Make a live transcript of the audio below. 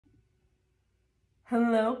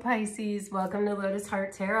Hello Pisces, welcome to Lotus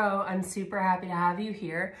Heart Tarot. I'm super happy to have you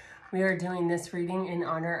here. We are doing this reading in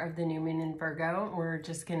honor of the new moon in Virgo. We're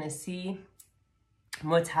just going to see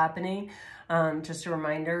what's happening. Just a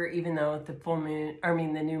reminder, even though the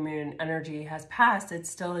the new moon energy has passed, it's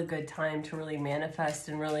still a good time to really manifest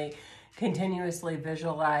and really continuously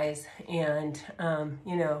visualize and,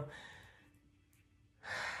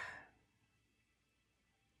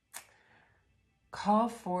 call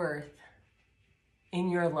forth in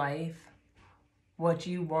your life what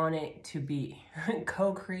you want it to be.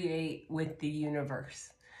 Co-create with the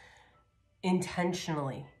universe.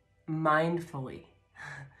 Intentionally, mindfully,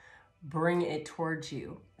 bring it towards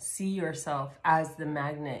you. See yourself as the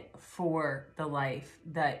magnet for the life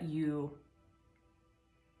that you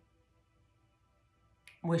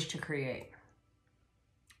wish to create.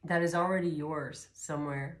 That is already yours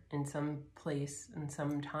somewhere, in some place, in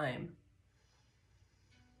some time.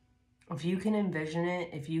 If you can envision it,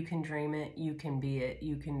 if you can dream it, you can be it,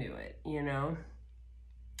 you can do it, you know?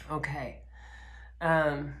 Okay.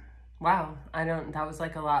 Wow, that was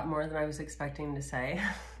like a lot more than I was expecting to say.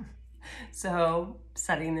 So,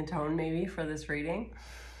 setting the tone maybe for this reading.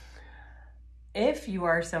 If you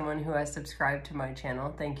are someone who has subscribed to my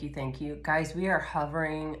channel, thank you, thank you. Guys, we are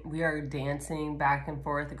hovering, we are dancing back and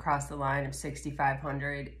forth across the line of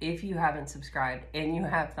 6,500. If you haven't subscribed and you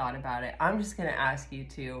have thought about it, I'm just gonna ask you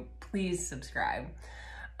to please subscribe.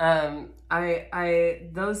 Those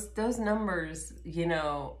numbers, you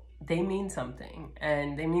know, they mean something,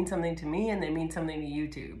 and they mean something to me, and they mean something to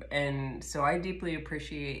YouTube. And so I deeply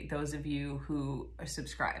appreciate those of you who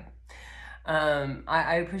subscribe.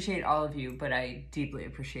 I appreciate all of you, but I deeply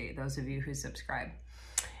appreciate those of you who subscribe.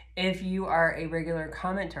 If you are a regular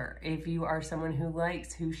commenter, if you are someone who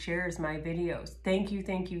likes, who shares my videos, thank you,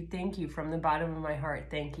 thank you, thank you from the bottom of my heart.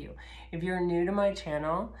 Thank you. If you're new to my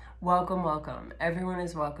channel, welcome, welcome. Everyone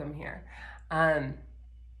is welcome here. I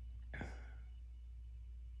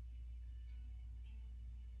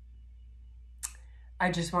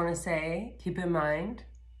just want to say, keep in mind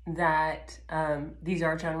that these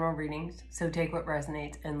are general readings, so take what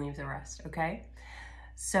resonates and leave the rest, okay?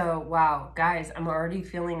 So, wow, guys, I'm already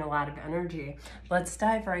feeling a lot of energy. Let's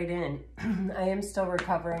dive right in. I am still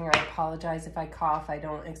recovering. I apologize if I cough. I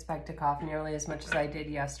don't expect to cough nearly as much as I did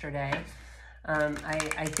yesterday.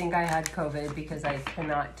 I think I had COVID because I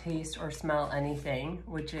cannot taste or smell anything,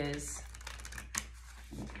 which is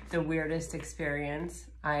the weirdest experience.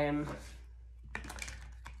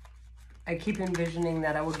 I keep envisioning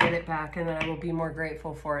that I will get it back and that I will be more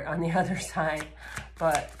grateful for it on the other side.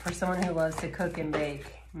 But for someone who loves to cook and bake,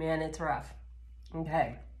 man, it's rough.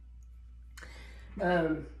 Okay.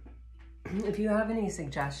 If you have any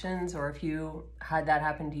suggestions, or if you had that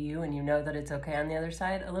happen to you and you know that it's okay on the other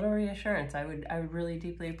side, a little reassurance, I would really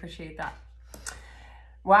deeply appreciate that.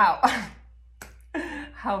 Wow.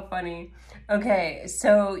 How funny. Okay,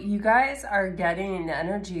 so you guys are getting the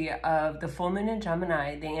energy of the full moon in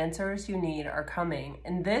Gemini. The answers you need are coming.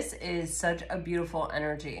 And this is such a beautiful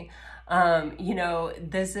energy. You know,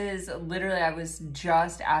 this is literally, I was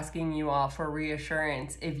just asking you all for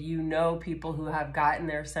reassurance. If you know people who have gotten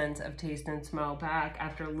their sense of taste and smell back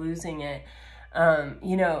after losing it,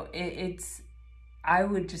 you know, I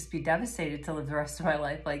would just be devastated to live the rest of my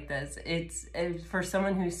life like this. It's for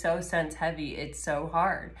someone who's so sense heavy, it's so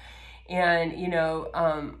hard. And, you know,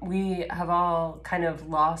 we have all kind of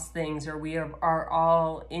lost things, or we are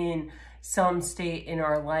all in some state in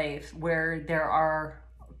our life where there are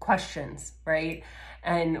questions, right?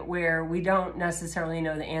 And where we don't necessarily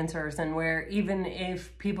know the answers, and where even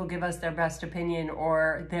if people give us their best opinion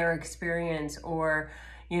or their experience or,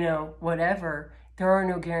 you know, whatever, there are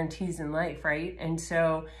no guarantees in life, right? And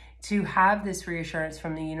so to have this reassurance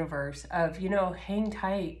from the universe of, you know, hang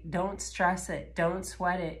tight, don't stress it, don't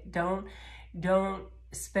sweat it, don't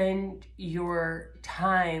spend your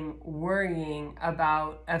time worrying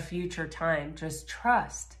about a future time. Just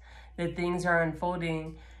trust that things are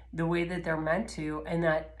unfolding the way that they're meant to, and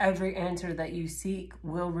that every answer that you seek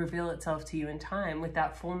will reveal itself to you in time. With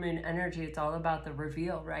that full moon energy, it's all about the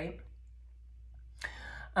reveal, right?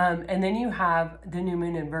 And then you have the new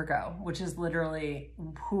moon in Virgo, which is literally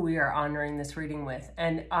who we are honoring this reading with.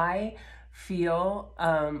 And I feel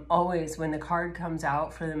always when the card comes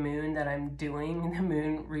out for the moon that I'm doing the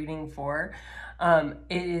moon reading for, it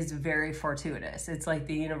is very fortuitous. It's like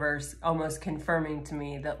the universe almost confirming to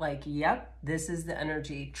me that, like, yep, this is the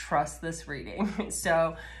energy. Trust this reading.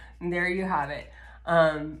 So there you have it.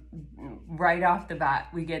 Right off the bat,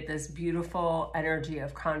 we get this beautiful energy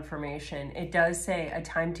of confirmation. It does say a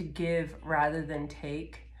time to give rather than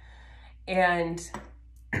take. And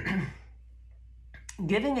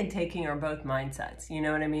Giving and taking are both mindsets, you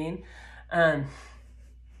know what I mean? And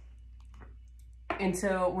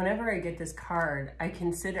so whenever I get this card, I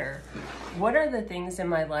consider, what are the things in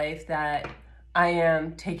my life that I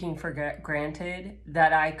am taking for granted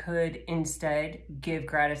that I could instead give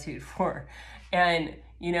gratitude for? And,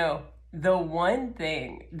 you know, the one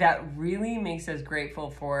thing that really makes us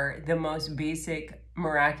grateful for the most basic,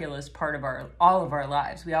 miraculous part of all of our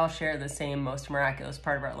lives, we all share the same most miraculous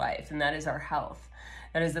part of our life, and that is our health.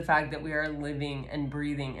 That is the fact that we are living and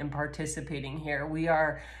breathing and participating here. We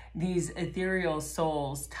are these ethereal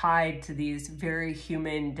souls tied to these very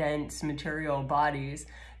human, dense, material bodies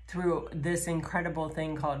through this incredible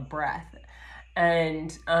thing called breath.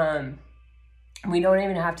 And we don't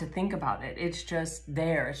even have to think about it. It's just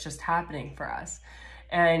there. It's just happening for us.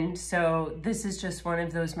 And so this is just one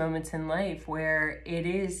of those moments in life where it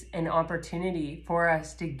is an opportunity for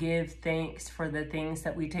us to give thanks for the things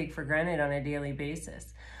that we take for granted on a daily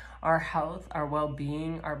basis. Our health, our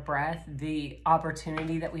well-being, our breath, the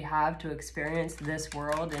opportunity that we have to experience this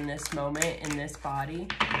world in this moment, in this body.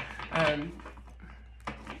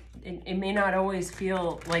 It may not always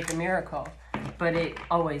feel like a miracle, but it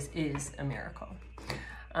always is a miracle.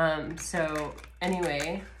 So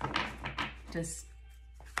anyway, just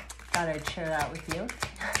thought I'd share that with you.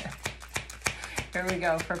 Here we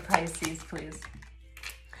go for Pisces, please.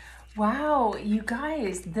 Wow, you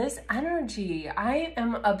guys, this energy, I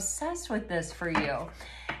am obsessed with this for you.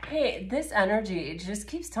 Hey, this energy just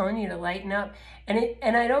keeps telling you to lighten up.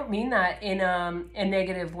 And I don't mean that in a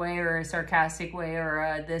negative way or a sarcastic way or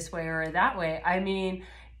a this way or a that way. I mean,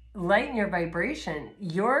 lighten your vibration.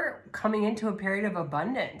 You're coming into a period of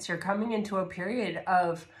abundance. You're coming into a period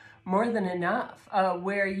of more than enough,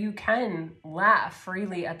 where you can laugh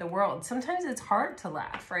freely at the world. Sometimes it's hard to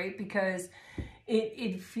laugh, right? Because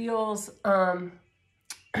it feels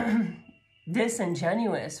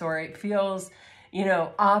disingenuous, or it feels, you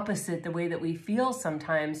know, opposite the way that we feel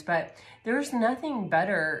sometimes. But there's nothing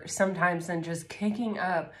better sometimes than just kicking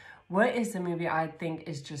up. What is the movie I think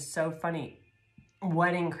is just so funny?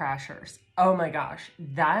 Wedding Crashers. Oh my gosh,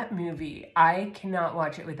 that movie, I cannot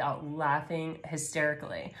watch it without laughing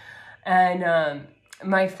hysterically. And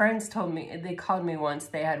my friends told me, they called me once,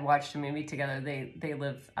 they had watched a movie together. They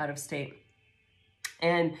live out of state.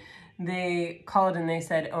 And they called and they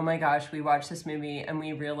said, oh my gosh, we watched this movie and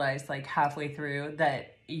we realized like halfway through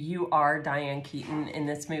that you are Diane Keaton in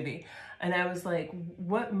this movie. And I was like,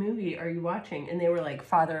 what movie are you watching? And they were like,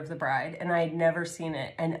 Father of the Bride. And I had never seen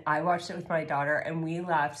it. And I watched it with my daughter and we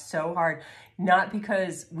laughed so hard, not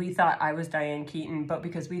because we thought I was Diane Keaton, but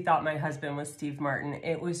because we thought my husband was Steve Martin.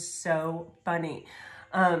 It was so funny.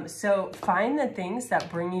 So find the things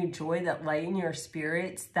that bring you joy, that lighten your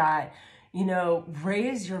spirits, that, you know,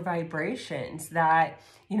 raise your vibrations, that,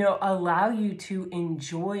 you know, allow you to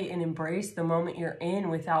enjoy and embrace the moment you're in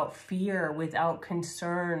without fear, without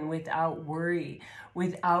concern, without worry,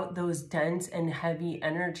 without those dense and heavy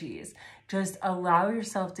energies. Just allow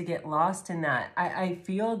yourself to get lost in that. I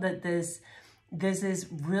feel that this is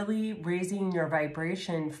really raising your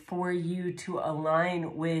vibration for you to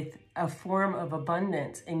align with a form of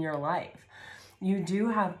abundance in your life. You do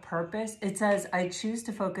have purpose. It says, I choose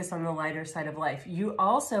to focus on the lighter side of life. You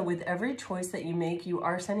also, with every choice that you make, you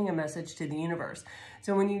are sending a message to the universe.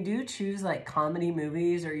 So when you do choose like comedy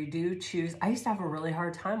movies, or you do choose, I used to have a really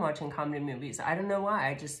hard time watching comedy movies. I don't know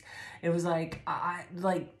why. It was like, I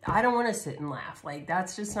don't want to sit and laugh. Like,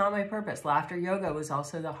 that's just not my purpose. Laughter yoga was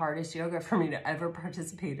also the hardest yoga for me to ever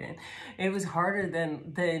participate in. It was harder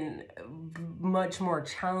than much more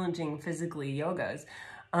challenging physically yogas.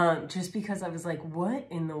 Just because I was like, what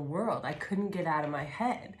in the world? I couldn't get out of my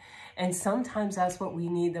head. And sometimes that's what we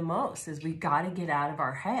need the most, is we got to get out of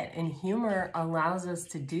our head. And humor allows us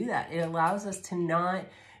to do that. It allows us to not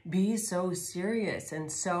be so serious and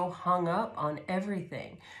so hung up on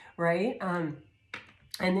everything, right? And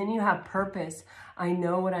then you have purpose. I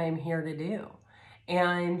know what I am here to do.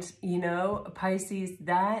 And, you know, Pisces,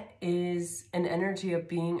 that is an energy of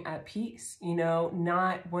being at peace, you know,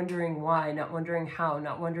 not wondering why, not wondering how,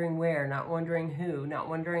 not wondering where, not wondering who, not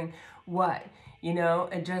wondering what, you know,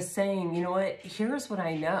 and just saying, you know what, here's what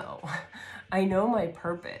I know. I know my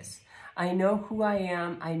purpose. I know who I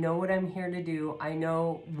am. I know what I'm here to do. I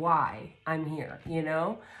know why I'm here, you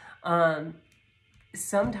know.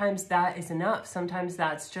 Sometimes that is enough. Sometimes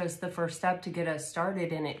that's just the first step to get us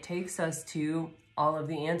started, and it takes us to all of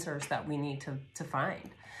the answers that we need to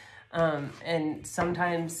find. And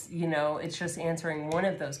sometimes, you know, it's just answering one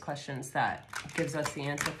of those questions that gives us the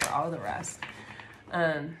answer for all the rest.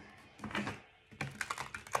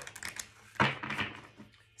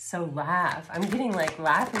 So laugh. I'm getting like,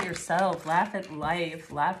 laugh at yourself, laugh at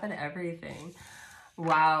life, laugh at everything.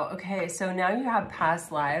 Wow. Okay. So now you have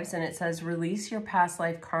past lives, and it says, release your past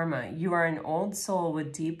life karma. You are an old soul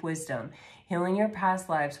with deep wisdom. Healing your past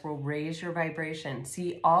lives will raise your vibration.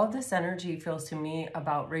 See, all of this energy feels to me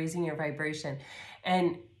about raising your vibration.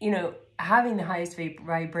 And, you know, having the highest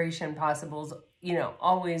vibration possible is, you know,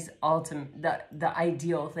 always ultimate, the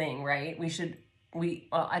ideal thing, right?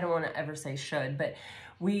 Well, I don't want to ever say should, but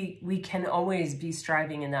we can always be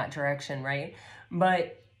striving in that direction, right?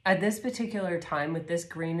 But at this particular time, with this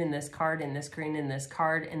green in this card and this green in this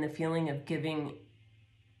card and the feeling of giving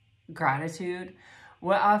gratitude,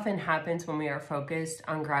 what often happens when we are focused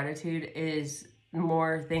on gratitude is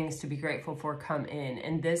more things to be grateful for come in.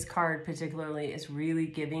 And this card particularly is really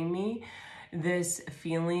giving me this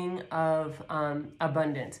feeling of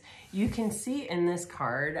abundance. You can see in this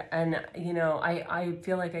card, and you know, I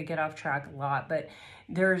feel like I get off track a lot, but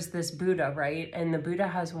there's this Buddha, right? And the Buddha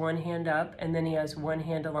has one hand up, and then he has one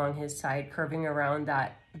hand along his side, curving around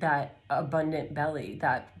that abundant belly.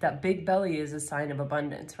 That big belly is a sign of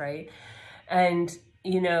abundance, right? And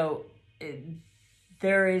you know,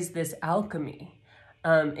 there is this alchemy.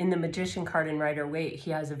 In the Magician card in Rider-Waite, he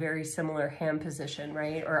has a very similar hand position,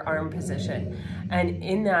 right? Or arm position. And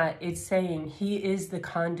in that, it's saying he is the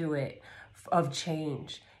conduit of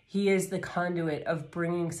change. He is the conduit of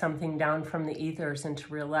bringing something down from the ethers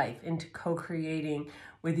into real life, into co-creating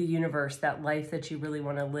with the universe, that life that you really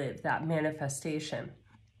want to live, that manifestation.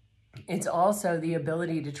 It's also the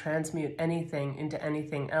ability to transmute anything into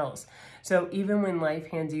anything else. So even when life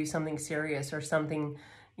hands you something serious or something,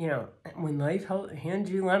 you know, when life hands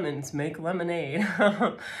you lemons, make lemonade.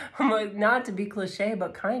 Not to be cliche,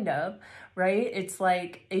 but kind of, right? It's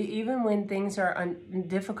like, even when things are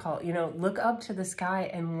difficult, you know, look up to the sky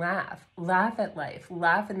and laugh. Laugh at life.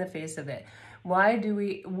 Laugh in the face of it. Why do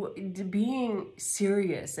being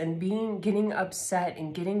serious and getting upset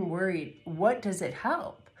and getting worried, what does it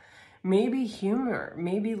help? Maybe humor,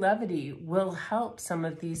 maybe levity will help some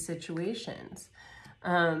of these situations.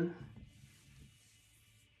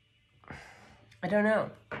 I don't know.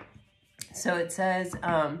 So it says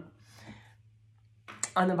on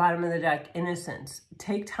the bottom of the deck, innocence.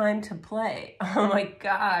 Take time to play. Oh my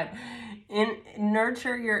God.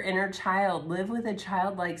 Nurture your inner child. Live with a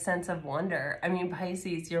childlike sense of wonder. I mean,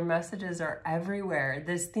 Pisces, your messages are everywhere.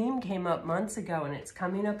 This theme came up months ago and it's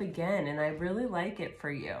coming up again, and I really like it for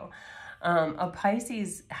you. A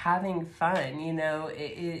Pisces having fun, you know,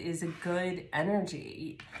 is a good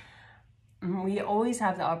energy. We always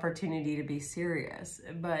have the opportunity to be serious,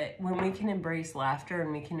 but when we can embrace laughter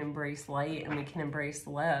and we can embrace light and we can embrace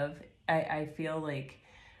love, I feel like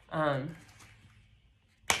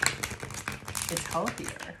it's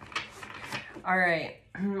healthier. All right,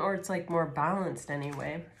 or it's like more balanced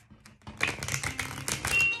anyway.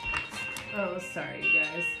 Oh, sorry, you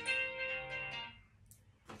guys.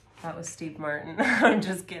 That was Steve Martin. I'm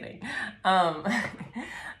just kidding.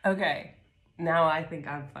 Okay. Now I think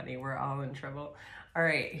I'm funny. We're all in trouble. All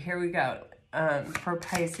right, here we go. For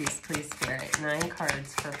Pisces, please, Spirit. 9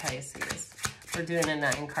 cards for Pisces. We're doing a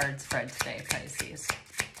 9-card spread today, Pisces.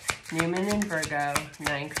 Newman and Virgo,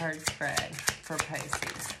 9-card spread for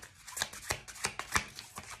Pisces.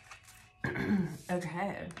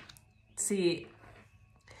 Okay. See,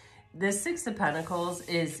 this 6 of Pentacles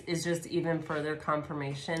is just even further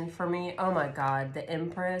confirmation for me. Oh my God, the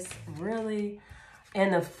Empress, really?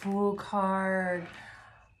 And the Fool card.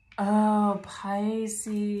 Oh,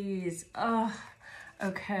 Pisces. Oh,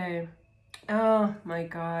 okay. Oh my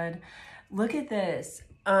God. Look at this.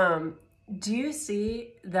 Do you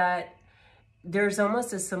see that there's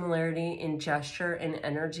almost a similarity in gesture and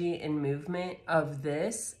energy and movement of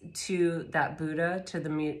this to that Buddha, to the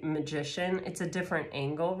Magician? It's a different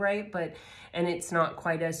angle, right? And it's not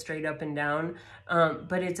quite as straight up and down,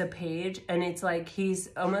 but it's a page, and it's like he's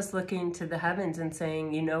almost looking to the heavens and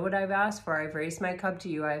saying, you know what I've asked for? I've raised my cup to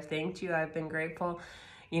you. I've thanked you. I've been grateful.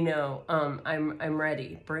 You know, I'm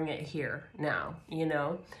ready. Bring it here now, you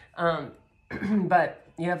know? But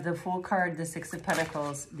you have the Fool card, the 6 of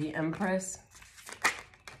Pentacles, the Empress.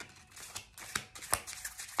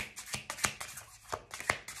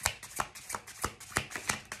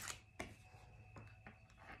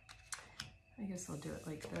 I guess I'll do it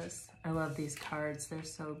like this. I love these cards. They're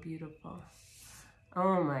so beautiful.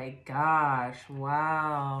 Oh my gosh.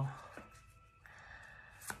 Wow.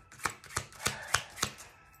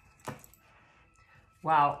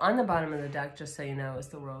 Wow. On the bottom of the deck, just so you know, is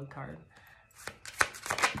the World card.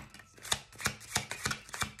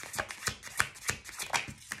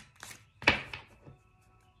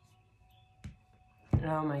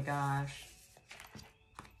 Oh my gosh.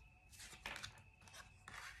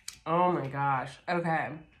 Oh my gosh. Okay.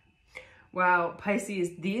 Wow,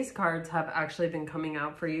 Pisces, these cards have actually been coming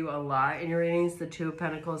out for you a lot in your readings. The Two of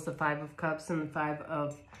Pentacles, the Five of Cups, and the Five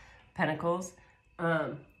of Pentacles.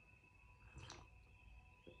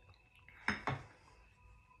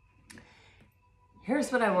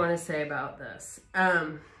 Here's what I want to say about this.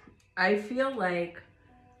 I feel like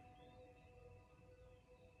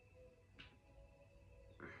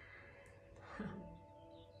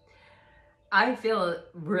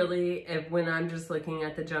really, when I'm just looking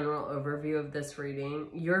at the general overview of this reading,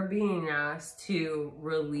 you're being asked to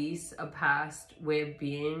release a past way of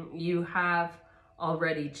being. You have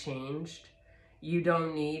already changed. You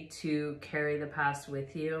don't need to carry the past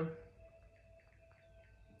with you.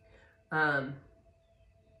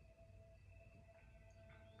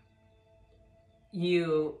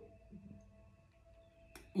 You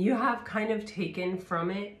have kind of taken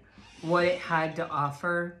from it what it had to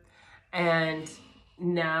offer, and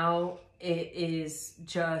now it is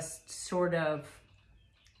just sort of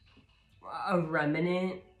a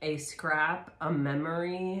remnant, a scrap, a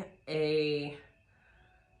memory,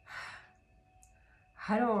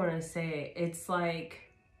 how do I want to say it? It's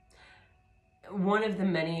like one of the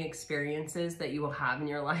many experiences that you will have in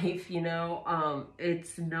your life, you know.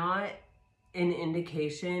 It's not an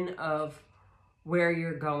indication of where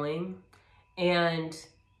you're going. And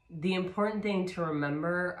the important thing to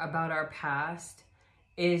remember about our past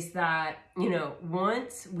is that, you know,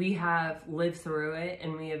 once we have lived through it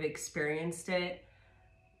and we have experienced it,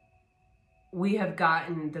 we have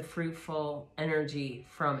gotten the fruitful energy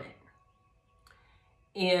from it.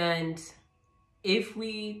 And if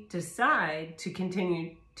we decide to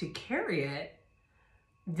continue to carry it,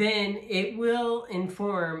 then it will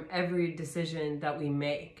inform every decision that we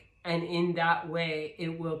make. And in that way,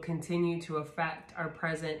 it will continue to affect our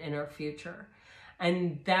present and our future.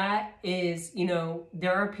 And that is, you know,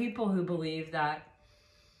 there are people who believe that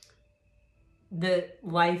the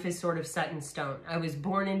life is sort of set in stone. I was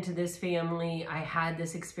born into this family. I had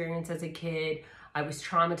this experience as a kid. I was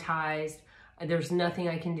traumatized. There's nothing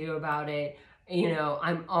I can do about it. You know,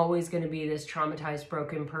 I'm always going to be this traumatized,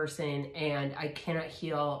 broken person, and I cannot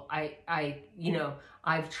heal. You know,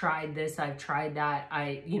 I've tried this, I've tried that.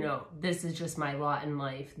 You know, this is just my lot in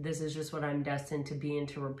life. This is just what I'm destined to be and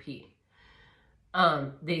to repeat.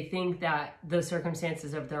 They think that the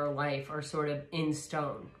circumstances of their life are sort of in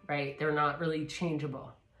stone, right? They're not really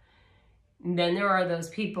changeable. And then there are those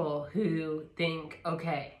people who think,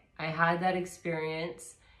 okay, I had that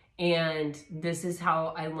experience, and this is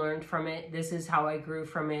how I learned from it. This is how I grew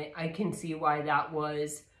from it. I can see why that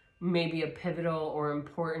was maybe a pivotal or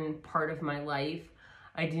important part of my life.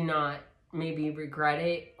 I do not maybe regret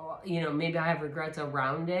it. You know, maybe I have regrets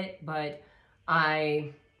around it, but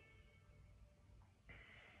I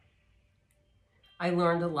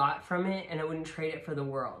learned a lot from it, and I wouldn't trade it for the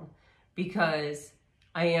world, because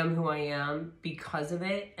I am who I am because of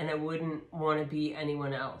it, and I wouldn't want to be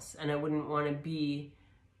anyone else, and I wouldn't want to be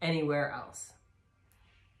anywhere else.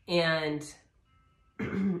 And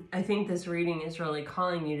I think this reading is really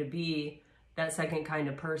calling you to be that second kind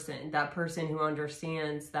of person, that person who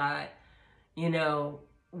understands that, you know,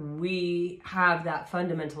 we have that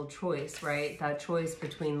fundamental choice, right? That choice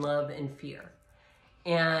between love and fear.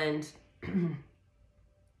 And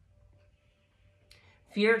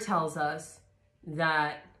fear tells us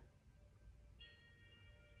that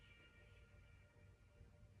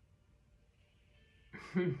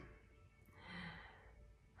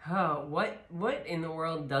oh, what in the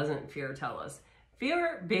world doesn't fear tell us?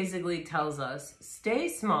 Fear basically tells us, stay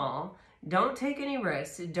small, don't take any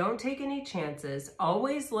risks, don't take any chances,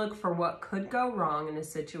 always look for what could go wrong in a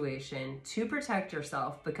situation to protect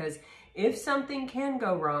yourself, because if something can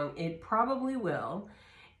go wrong, it probably will.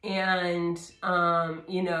 And,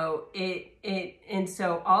 you know, and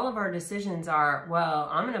so all of our decisions are, well,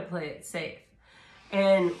 I'm going to play it safe.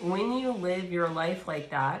 And when you live your life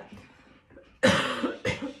like that,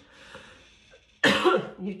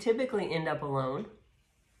 you typically end up alone.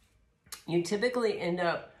 You typically end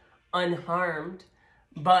up unharmed,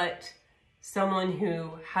 but someone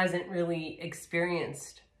who hasn't really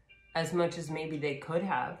experienced as much as maybe they could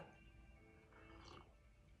have.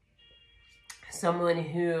 Someone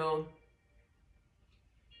who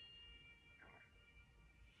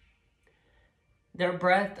their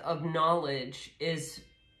breadth of knowledge is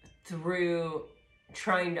through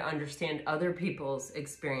trying to understand other people's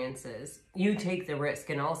experiences. You take the risk,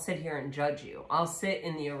 and I'll sit here and judge you. I'll sit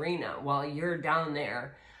in the arena while you're down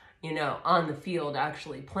there, you know, on the field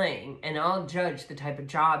actually playing, and I'll judge the type of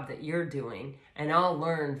job that you're doing, and I'll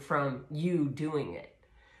learn from you doing it.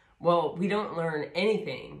 Well, we don't learn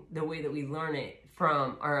anything the way that we learn it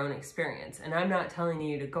from our own experience. And I'm not telling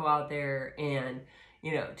you to go out there and,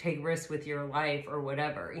 you know, take risks with your life or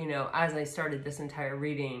whatever. You know, as I started this entire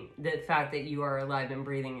reading, the fact that you are alive and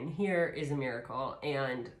breathing in here is a miracle.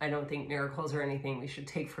 And I don't think miracles are anything we should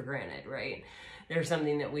take for granted, right? There's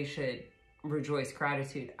something that we should rejoice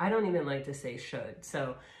gratitude. I don't even like to say should.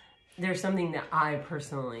 So there's something that I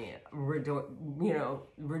personally,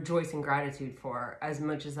 rejoice in gratitude for, as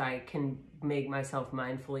much as I can make myself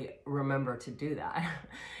mindfully remember to do that.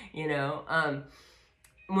 You know,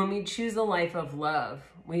 when we choose a life of love,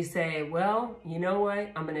 we say, well, you know what?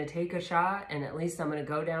 I'm going to take a shot, and at least I'm going to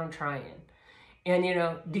go down trying. And, you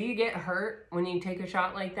know, do you get hurt when you take a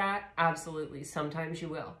shot like that? Absolutely. Sometimes you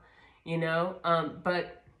will, you know,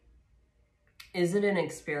 but is it an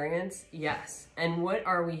experience? Yes. And what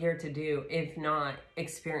are we here to do if not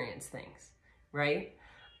experience things, right?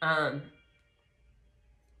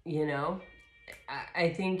 You know,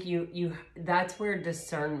 I think that's where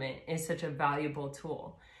discernment is such a valuable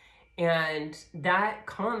tool. And that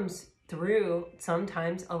comes through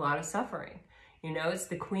sometimes a lot of suffering. You know, it's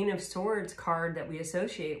the Queen of Swords card that we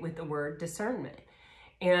associate with the word discernment.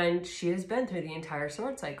 And she has been through the entire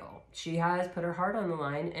sword cycle. She has put her heart on the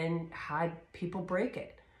line and had people break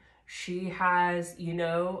it. She has, you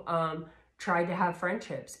know, tried to have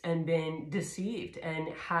friendships and been deceived and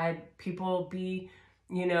had people be,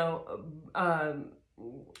 you know,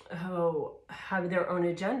 have their own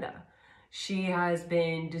agenda. She has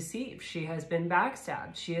been deceived. She has been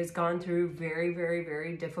backstabbed. She has gone through very, very,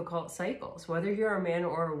 very difficult cycles. Whether you're a man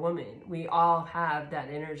or a woman, we all have that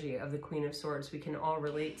energy of the Queen of Swords. We can all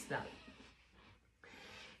relate to that.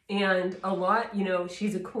 And a lot, you know,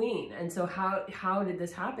 she's a queen. And so how did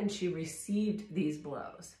this happen? She received these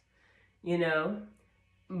blows, you know,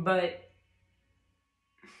 but,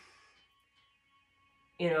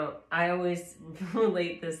 you know, I always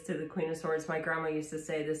relate this to the Queen of Swords. My grandma used to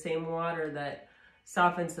say, the same water that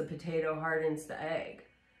softens the potato hardens the egg.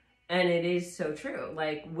 And it is so true.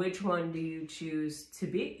 Like, which one do you choose to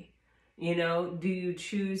be? You know, do you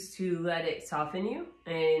choose to let it soften you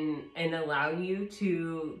and allow you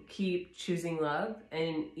to keep choosing love?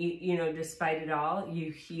 And, you know, despite it all,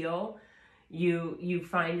 you heal, you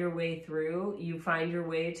find your way through, you find your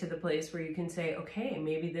way to the place where you can say, okay,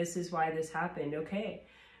 maybe this is why this happened. Okay.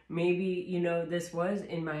 Maybe, you know, this was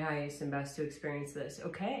in my highest and best to experience this.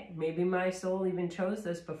 Okay. Maybe my soul even chose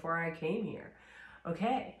this before I came here.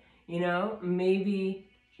 Okay. You know, maybe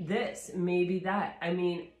this, maybe that. I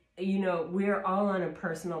mean, you know, we're all on a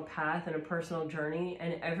personal path and a personal journey,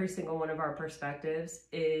 and every single one of our perspectives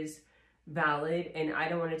is valid. And I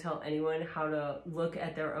don't want to tell anyone how to look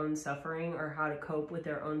at their own suffering or how to cope with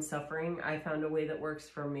their own suffering. I found a way that works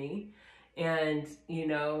for me. And, you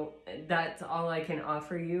know, that's all I can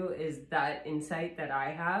offer you is that insight that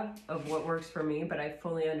I have of what works for me. But I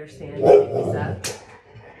fully understand and accept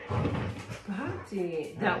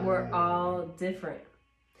that we're all different.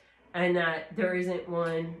 And that there isn't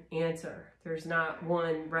one answer. There's not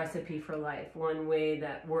one recipe for life, one way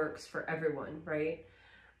that works for everyone, right?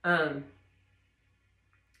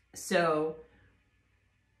 So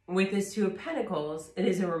with this Two of Pentacles, it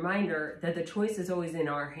is a reminder that the choice is always in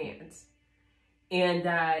our hands. And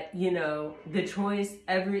that, you know, the choice,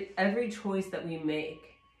 every choice that we make,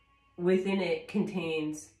 within it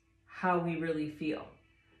contains how we really feel.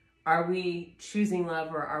 Are we choosing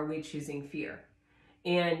love or are we choosing fear?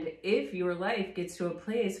 And if your life gets to a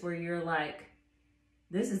place where you're like,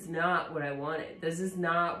 this is not what I wanted, this is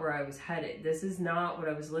not where I was headed, this is not what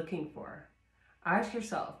I was looking for, ask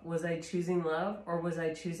yourself, was I choosing love or was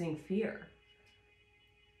I choosing fear?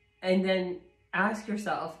 And then ask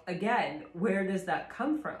yourself again, where does that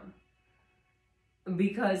come from?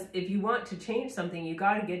 Because if you want to change something, you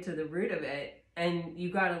got to get to the root of it, and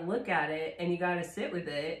you got to look at it, and you got to sit with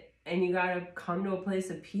it, and you got to come to a place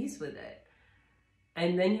of peace with it.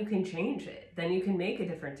 And then you can change it. Then you can make a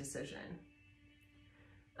different decision.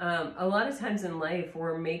 A lot of times in life,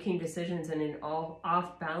 we're making decisions in an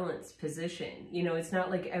off-balance position. You know, it's not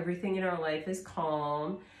like everything in our life is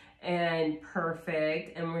calm and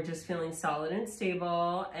perfect, and we're just feeling solid and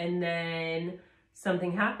stable, and then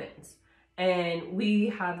something happens. And we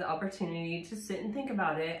have the opportunity to sit and think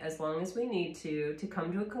about it as long as we need to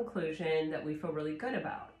come to a conclusion that we feel really good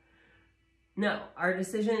about. No, our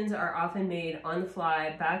decisions are often made on the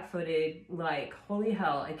fly, back-footed, like, holy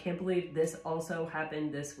hell, I can't believe this also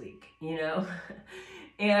happened this week, you know?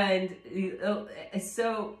 And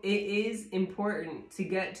so it is important to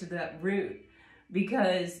get to that root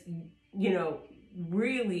because, you know,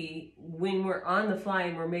 really, when we're on the fly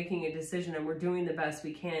and we're making a decision and we're doing the best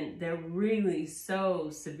we can, they're really so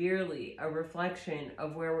severely a reflection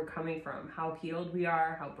of where we're coming from, how healed we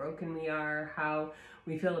are, how broken we are, how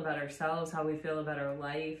we feel about ourselves, how we feel about our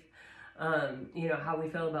life, you know, how we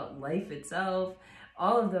feel about life itself,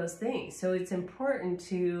 all of those things. So it's important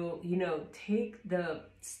to, you know, take the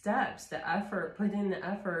steps, the effort, put in the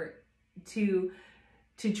effort to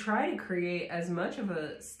try to create as much of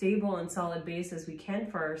a stable and solid base as we can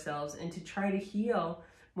for ourselves, and to try to heal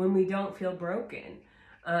when we don't feel broken.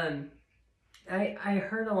 I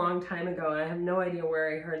heard a long time ago, and I have no idea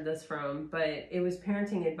where I heard this from, but it was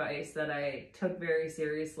parenting advice that I took very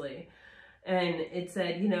seriously. And it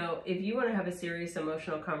said, you know, if you want to have a serious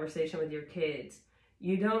emotional conversation with your kids,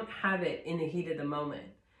 you don't have it in the heat of the moment.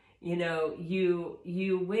 You know,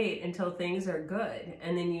 you wait until things are good,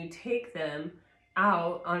 and then you take them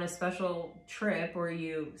out on a special trip, or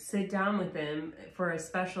you sit down with them for a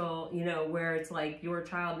special, you know, where it's like your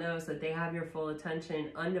child knows that they have your full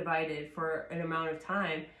attention, undivided, for an amount of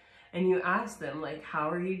time, and you ask them, like, how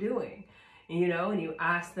are you doing? You know, and you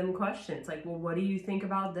ask them questions like, well, what do you think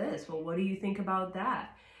about this? Well, what do you think about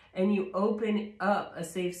that? And you open up a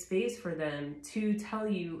safe space for them to tell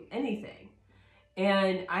you anything.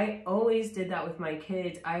 And I always did that with my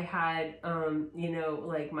kids. I had, you know,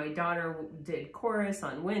 like my daughter did chorus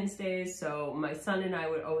on Wednesdays. So my son and I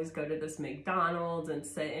would always go to this McDonald's and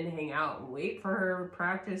sit and hang out and wait for her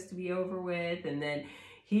practice to be over with. And then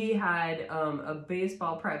he had a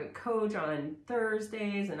baseball private coach on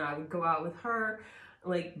Thursdays, and I would go out with her,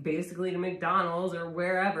 like basically to McDonald's or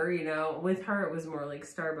wherever, you know. With her, it was more like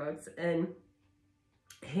Starbucks, and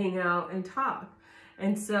hang out and talk.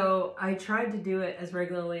 And so I tried to do it as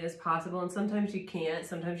regularly as possible. And sometimes you can't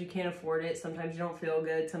afford it. Sometimes you don't feel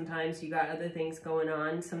good. Sometimes you got other things going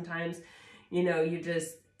on. Sometimes, you know, you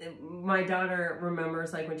just, my daughter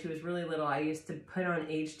remembers, like when she was really little, I used to put on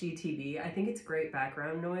HGTV. I think it's great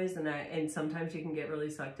background noise, and sometimes you can get really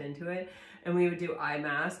sucked into it. And we would do eye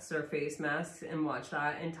masks or face masks and watch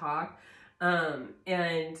that and talk.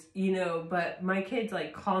 And, you know, but my kids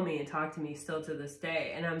like call me and talk to me still to this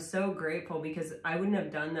day. And I'm so grateful, because I wouldn't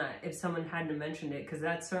have done that if someone hadn't mentioned it, because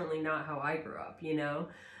that's certainly not how I grew up, you know?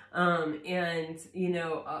 And, you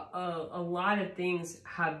know, a lot of things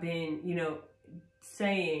have been, you know,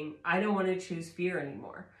 saying, I don't want to choose fear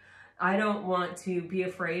anymore. I don't want to be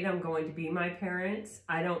afraid I'm going to be my parents.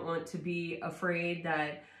 I don't want to be afraid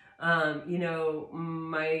that, you know,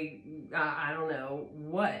 I don't know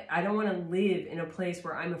what. I don't want to live in a place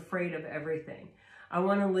where I'm afraid of everything. I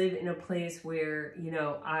want to live in a place where, you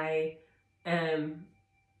know, I am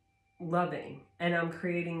loving, and I'm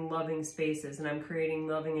creating loving spaces, and I'm creating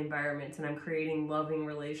loving environments, and I'm creating loving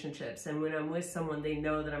relationships. And when I'm with someone, they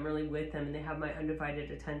know that I'm really with them, and they have my undivided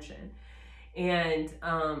attention. And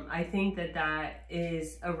I think that that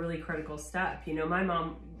is a really critical step. You know, my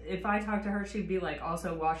mom, if I talked to her, she'd be like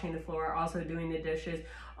also washing the floor, also doing the dishes,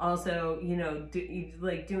 also, you know,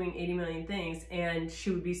 like doing 80 million things. And she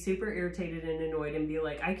would be super irritated and annoyed and be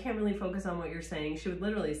like, I can't really focus on what you're saying. She would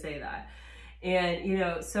literally say that. And, you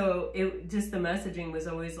know, so it just, the messaging was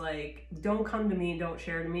always like, don't come to me and don't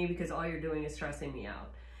share to me, because all you're doing is stressing me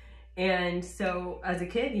out. And so as a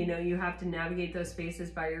kid, you know, you have to navigate those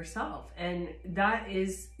spaces by yourself. And that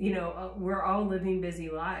is, you know, we're all living busy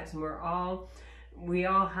lives, and we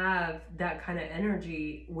all have that kind of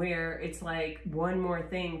energy where it's like one more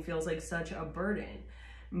thing feels like such a burden.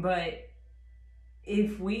 But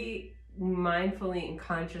if we mindfully and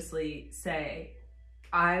consciously say,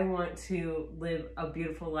 I want to live a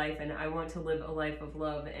beautiful life, and I want to live a life of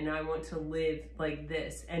love, and I want to live like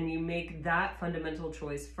this, and you make that fundamental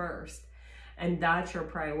choice first, and that's your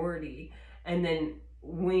priority. And then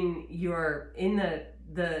when you're in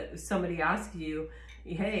the somebody asks you,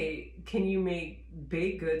 hey, can you make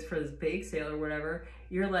baked goods for this bake sale or whatever,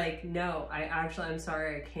 you're like, no, I'm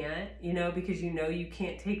sorry, I can't, you know, because you know you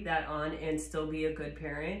can't take that on and still be a good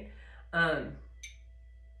parent.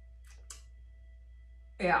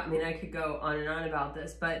 Yeah, I mean, I could go on and on about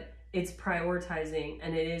this, but it's prioritizing,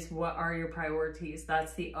 and it is, what are your priorities?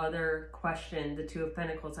 That's the other question the Two of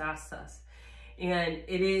Pentacles asks us. And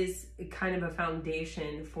it is kind of a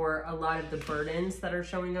foundation for a lot of the burdens that are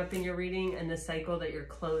showing up in your reading and the cycle that you're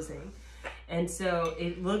closing. And so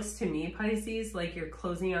it looks to me, Pisces, like you're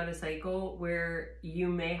closing out a cycle where you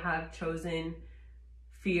may have chosen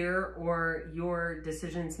fear, or your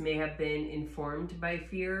decisions may have been informed by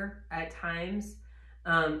fear at times.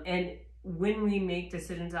 And when we make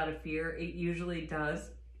decisions out of fear, it usually does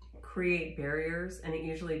create barriers, and it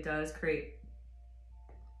usually does create,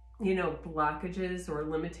 you know, blockages or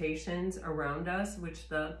limitations around us, which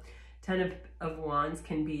the Ten of Wands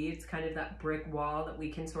can be, it's kind of that brick wall that we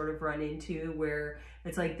can sort of run into where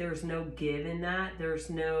it's like there's no give in that.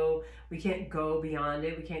 We can't go beyond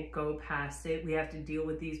it. We can't go past it. We have to deal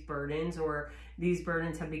with these burdens, or these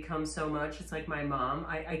burdens have become so much. It's like my mom.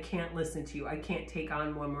 I can't listen to you. I can't take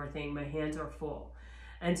on one more thing. My hands are full.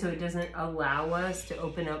 And so it doesn't allow us to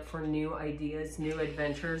open up for new ideas, new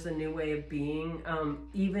adventures, a new way of being,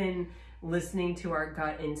 even listening to our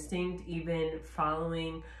gut instinct, even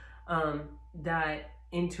following that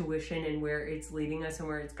intuition and where it's leading us and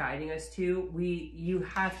where it's guiding us to. You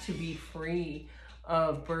have to be free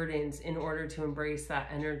of burdens in order to embrace that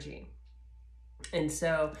energy. And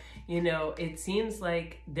so, you know, it seems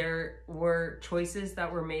like there were choices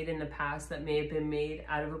that were made in the past that may have been made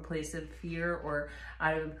out of a place of fear, or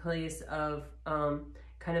out of a place of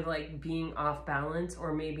kind of like being off balance,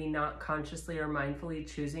 or maybe not consciously or mindfully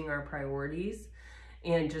choosing our priorities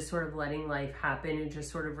and just sort of letting life happen and just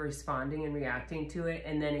sort of responding and reacting to it,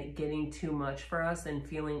 and then it getting too much for us and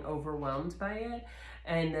feeling overwhelmed by it.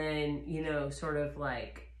 And then, you know, sort of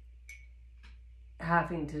like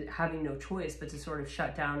having no choice but to sort of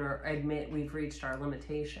shut down or admit we've reached our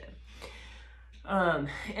limitation. And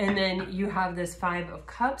then you have this 5 of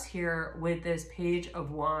Cups here with this Page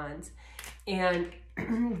of Wands. And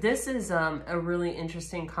this is a really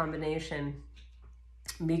interesting combination,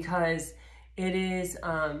 because it is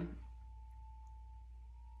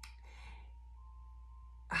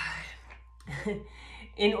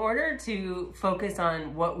in order to focus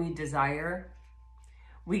on what we desire,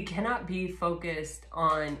 we cannot be focused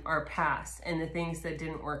on our past and the things that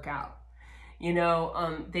didn't work out. You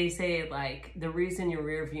know, they say like the reason your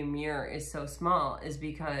rearview mirror is so small is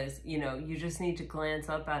because, you know, you just need to glance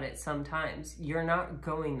up at it sometimes. You're not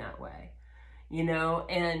going that way, you know.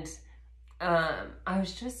 And I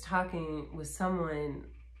was just talking with someone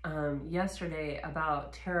yesterday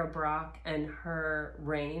about Tara Brach and her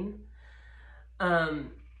reign.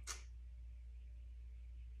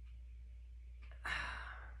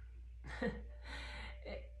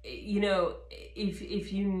 You know,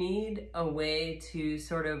 if you need a way to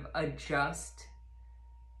sort of adjust,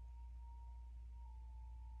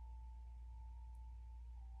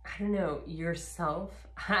 I don't know, yourself.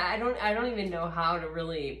 I don't even know how to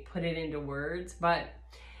really put it into words, but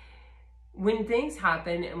when things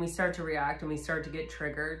happen and we start to react and we start to get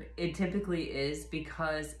triggered, it typically is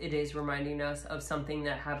because it is reminding us of something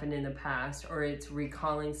that happened in the past, or it's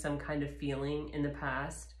recalling some kind of feeling in the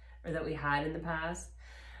past, or that we had in the past.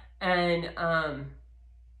 And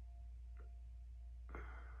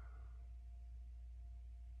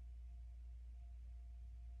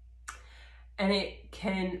it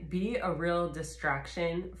can be a real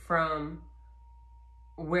distraction from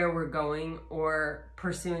where we're going or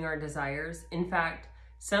pursuing our desires. In fact,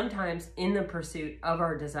 sometimes in the pursuit of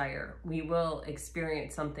our desire, we will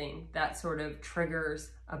experience something that sort of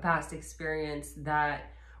triggers a past experience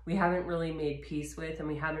that we haven't really made peace with and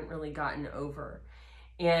we haven't really gotten over.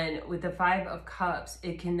 And with the 5 of Cups,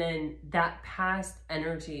 it can then, that past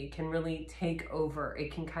energy can really take over.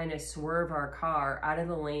 It can kind of swerve our car out of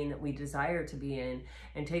the lane that we desire to be in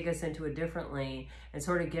and take us into a different lane and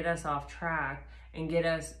sort of get us off track and get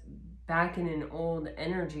us back in an old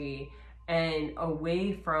energy and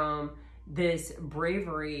away from this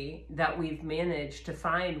bravery that we've managed to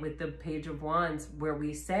find with the Page of Wands, where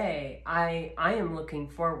we say, I am looking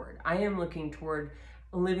forward. I am looking toward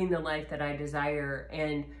living the life that I desire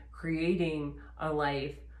and creating a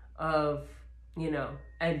life of, you know,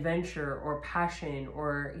 adventure or passion,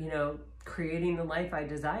 or, you know, creating the life I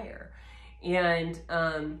desire. And,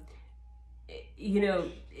 you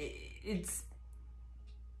know, it's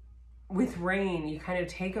with rain, you kind of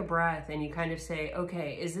take a breath and you kind of say,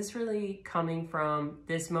 okay, is this really coming from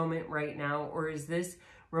this moment right now? Or is this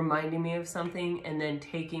reminding me of something and then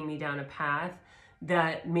taking me down a path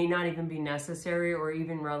that may not even be necessary or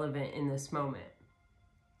even relevant in this moment?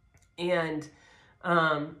 And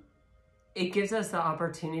it gives us the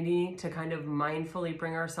opportunity to kind of mindfully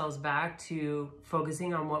bring ourselves back to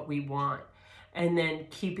focusing on what we want and then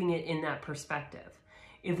keeping it in that perspective.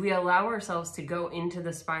 If we allow ourselves to go into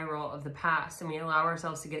the spiral of the past and we allow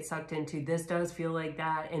ourselves to get sucked into, this does feel like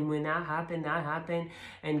that, and when that happened,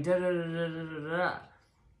 and da da da da da da da.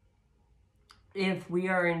 If we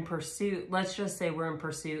are in pursuit, let's just say we're in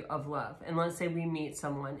pursuit of love, and let's say we meet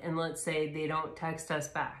someone, and let's say they don't text us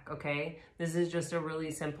back, okay? This is just a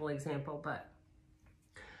really simple example, but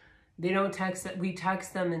they don't text, we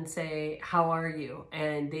text them and say, how are you?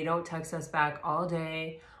 And they don't text us back all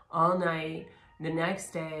day, all night. The next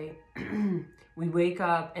day, we wake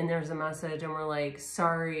up and there's a message and we're like,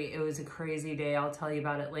 sorry, it was a crazy day. I'll tell you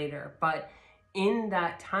about it later. But in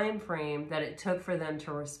that time frame that it took for them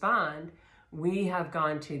to respond, we have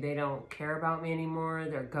gone to, they don't care about me anymore,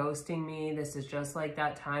 they're ghosting me. This is just like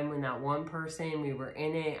that time when that one person, we were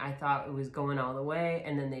in it, I thought it was going all the way,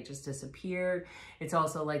 and then they just disappeared. It's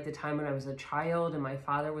also like the time when I was a child and my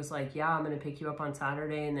father was like, yeah, I'm gonna pick you up on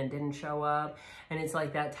Saturday, and then didn't show up. And it's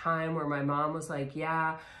like that time where my mom was like,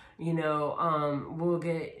 yeah, you know, we'll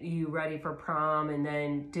get you ready for prom, and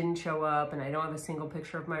then didn't show up, and I don't have a single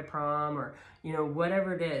picture of my prom, or, you know,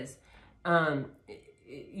 whatever it is.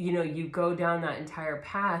 You know, you go down that entire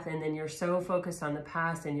path, and then you're so focused on the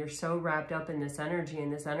past, and you're so wrapped up in this energy,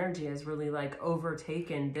 and this energy has really like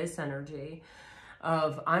overtaken this energy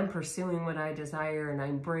of, I'm pursuing what I desire, and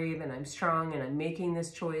I'm brave, and I'm strong, and I'm making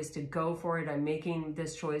this choice to go for it. I'm making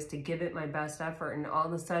this choice to give it my best effort. And all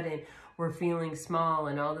of a sudden we're feeling small,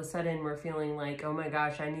 and all of a sudden we're feeling like, oh my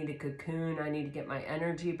gosh, I need a cocoon. I need to get my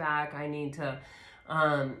energy back. I need to,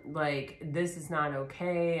 like, this is not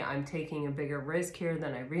okay. I'm taking a bigger risk here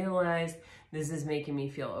than I realized. This is making me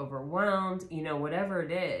feel overwhelmed, you know, whatever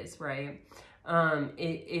it is, right?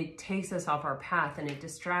 It takes us off our path, and it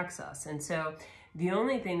distracts us. And so the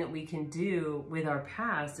only thing that we can do with our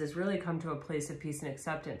past is really come to a place of peace and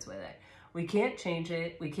acceptance with it. We can't change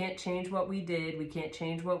it. We can't change what we did. We can't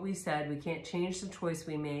change what we said. We can't change the choice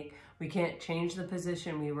we make. We can't change the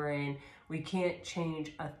position we were in. We can't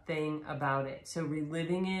change a thing about it. So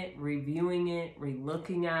reliving it, reviewing it,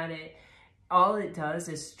 relooking at it, all it does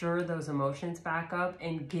is stir those emotions back up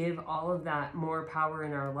and give all of that more power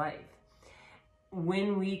in our life.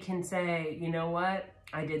 When we can say, you know what,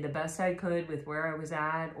 I did the best I could with where I was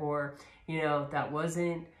at, or, you know, that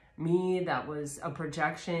wasn't me, that was a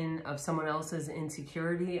projection of someone else's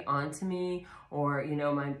insecurity onto me, or, you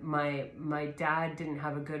know, my dad didn't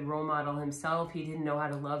have a good role model himself. He didn't know how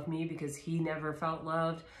to love me because he never felt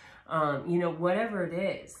loved. You know, whatever it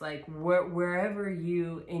is, like wherever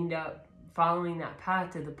you end up following that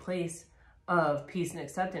path to the place of peace and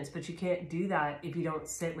acceptance, but you can't do that if you don't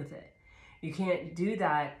sit with it. You can't do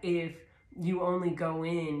that if you only go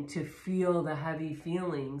in to feel the heavy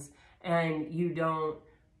feelings and you don't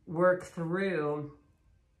work through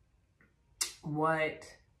what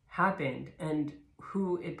happened and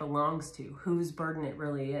who it belongs to, whose burden it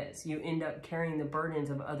really is. You end up carrying the burdens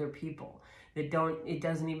of other people that it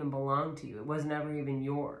doesn't even belong to you. It was never even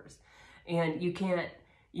yours. And you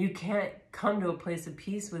can't come to a place of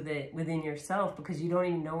peace with it within yourself because you don't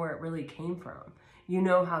even know where it really came from. You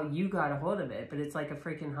know how you got a hold of it, but it's like a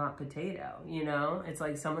freaking hot potato, you know? It's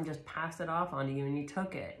like someone just passed it off onto you and you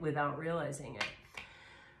took it without realizing it.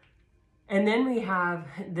 And then we have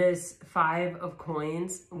this 5 of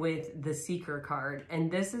coins with the Seeker card. And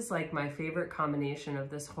this is like my favorite combination of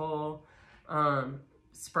this whole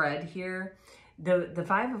spread here. The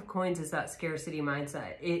 5 of coins is that scarcity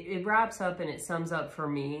mindset. It wraps up and it sums up for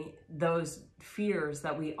me those fears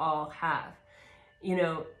that we all have. You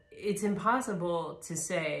know, it's impossible to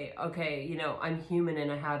say, okay, you know, I'm human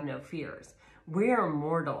and I have no fears. We are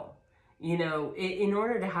mortal. You know, in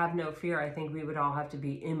order to have no fear, I think we would all have to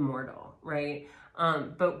be immortal, right?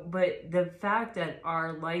 But the fact that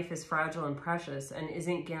our life is fragile and precious and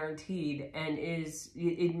isn't guaranteed and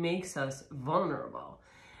it makes us vulnerable.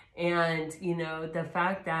 And, you know, the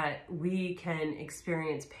fact that we can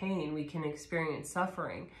experience pain, we can experience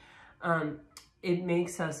suffering, it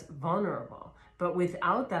makes us vulnerable. But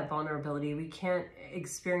without that vulnerability, we can't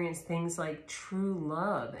experience things like true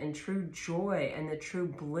love and true joy and the true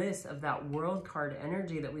bliss of that world card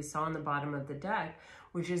energy that we saw on the bottom of the deck,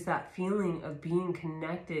 which is that feeling of being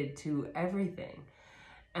connected to everything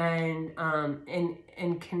and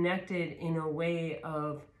connected in a way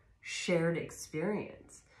of shared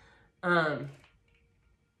experience. And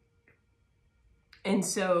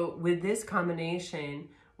so with this combination,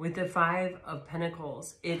 with the 5 of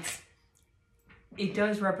Pentacles, it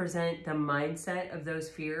does represent the mindset of those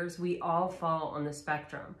fears. We all fall on the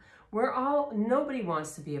spectrum. Nobody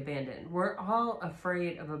wants to be abandoned. We're all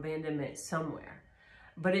afraid of abandonment somewhere,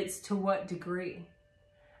 but it's to what degree?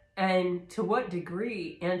 And to what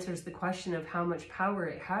degree answers the question of how much power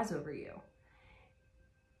it has over you.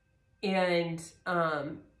 And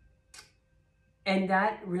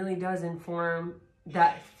that really does inform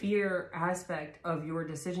that fear aspect of your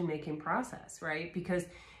decision-making process, right? Because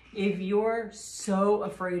if you're so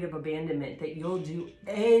afraid of abandonment that you'll do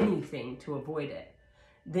anything to avoid it,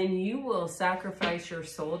 then you will sacrifice your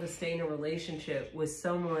soul to stay in a relationship with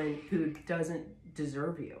someone who doesn't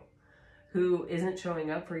deserve you, who isn't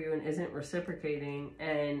showing up for you and isn't reciprocating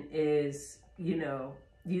and is, you know,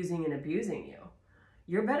 using and abusing you.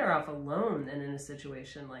 You're better off alone than in a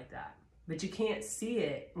situation like that. But you can't see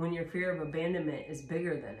it when your fear of abandonment is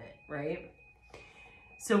bigger than it, right?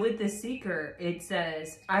 So with the seeker, it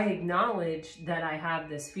says, I acknowledge that I have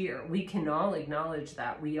this fear. We can all acknowledge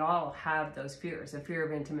that. We all have those fears, a fear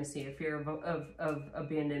of intimacy, a fear of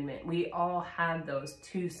abandonment. We all have those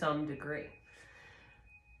to some degree.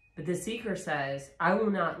 But the seeker says, I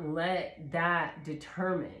will not let that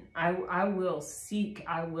determine. I will seek,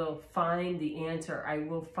 I will find the answer. I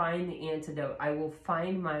will find the antidote. I will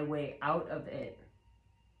find my way out of it,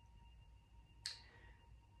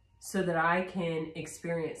 so that I can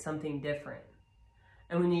experience something different.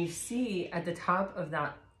 And when you see at the top of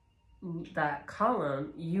that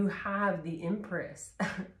column, you have the Empress.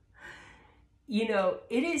 You know,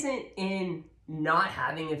 it isn't in not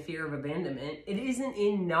having a fear of abandonment. It isn't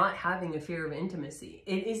in not having a fear of intimacy.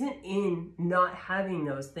 It isn't in not having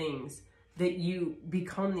those things that you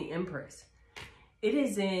become the Empress. It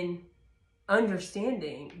is in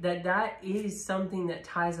understanding that that is something that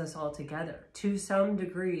ties us all together to some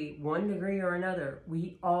degree, one degree or another.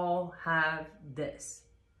 We all have this.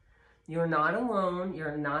 You're not alone.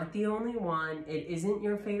 You're not the only one. It isn't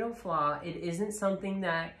your fatal flaw. It isn't something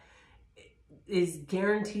that is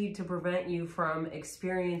guaranteed to prevent you from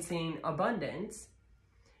experiencing abundance.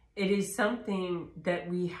 It is something that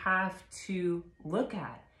we have to look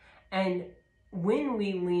at. And when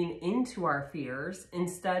we lean into our fears,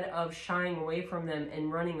 instead of shying away from them and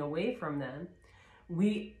running away from them,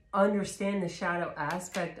 we understand the shadow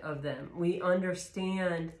aspect of them. We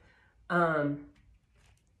understand, isn't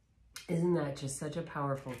that just such a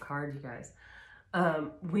powerful card, you guys?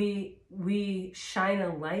 We shine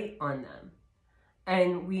a light on them,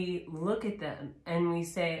 and we look at them and we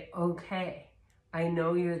say, okay, I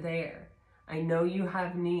know you're there. I know you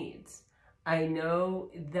have needs. I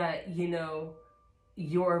know that, you know,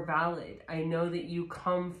 you're valid. I know that you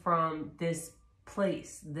come from this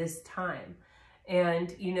place, this time.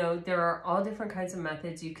 And, you know, there are all different kinds of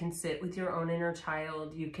methods. You can sit with your own inner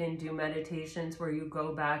child. You can do meditations where you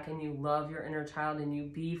go back and you love your inner child and you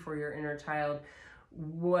be for your inner child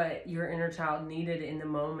what your inner child needed in the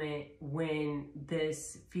moment when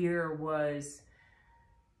this fear was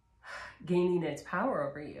gaining its power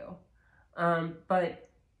over you. But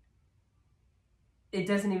it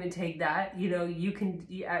doesn't even take that. You know, you can,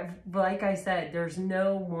 like I said, there's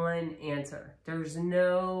no one answer. There's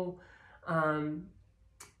no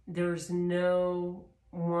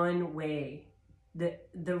one way.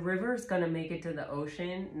 The river is going to make it to the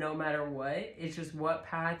ocean no matter what. It's just, what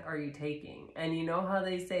path are you taking? And you know how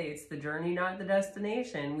they say it's the journey, not the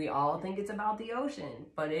destination. We all think it's about the ocean,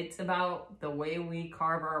 but it's about the way we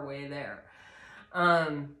carve our way there.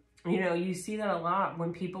 You know, you see that a lot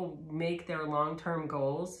when people make their long-term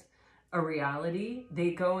goals a reality.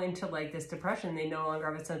 They go into like this depression. They no longer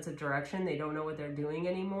have a sense of direction. They don't know what they're doing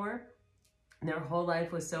anymore. Their whole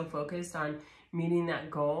life was so focused on meeting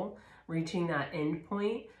that goal, reaching that end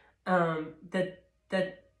point, that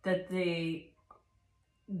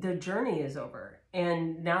the journey is over.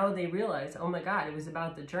 And now they realize, oh my God, it was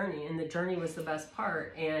about the journey, and the journey was the best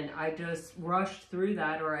part. And I just rushed through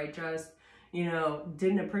that, or I just, you know,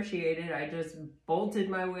 didn't appreciate it. I just bolted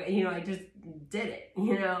my way, you know, I just did it,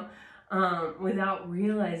 you know, without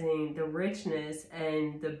realizing the richness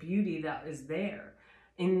and the beauty that is there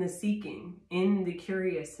in the seeking, in the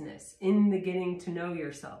curiousness, in the getting to know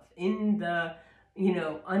yourself, in the, you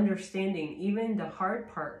know, understanding, even the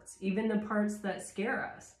hard parts, even the parts that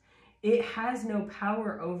scare us. It has no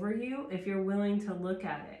power over you if you're willing to look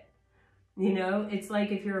at it. You know, it's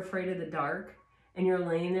like if you're afraid of the dark and you're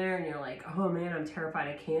laying there and you're like, oh man, I'm terrified.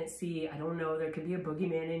 I can't see. I don't know. There could be a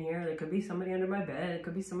boogeyman in here. There could be somebody under my bed. There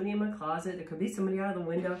could be somebody in my closet. There could be somebody out of the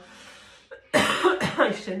window.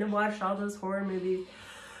 I shouldn't have watched all those horror movies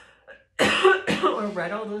or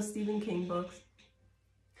read all those Stephen King books.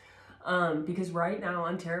 Because right now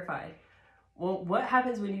I'm terrified. Well, what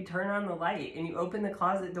happens when you turn on the light and you open the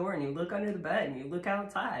closet door and you look under the bed and you look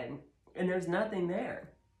outside and there's nothing there?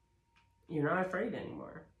 You're not afraid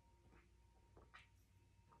anymore.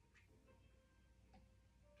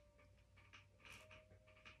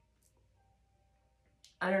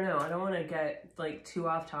 I don't know. I don't want to get like too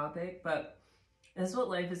off topic, but that's what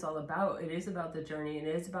life is all about. It is about the journey. It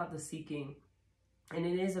is about the seeking. And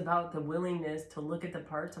it is about the willingness to look at the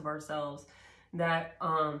parts of ourselves that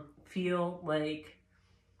feel like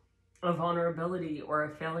a vulnerability or a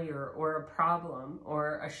failure or a problem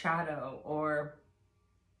or a shadow, or,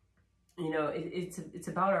 you know, it's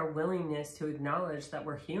about our willingness to acknowledge that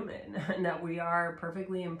we're human and that we are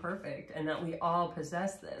perfectly imperfect and that we all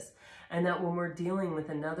possess this. And that when we're dealing with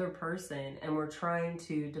another person and we're trying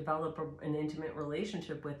to develop an intimate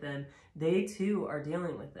relationship with them, they too are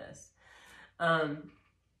dealing with this.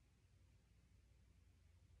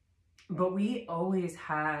 But we always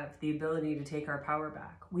have the ability to take our power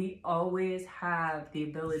back. We always have the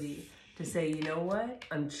ability to say, you know what?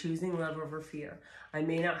 I'm choosing love over fear. I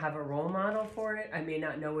may not have a role model for it. I may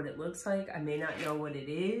not know what it looks like. I may not know what it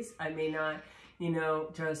is. I may not, you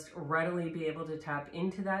know, just readily be able to tap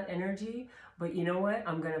into that energy. But you know what?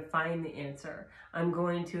 I'm going to find the answer. I'm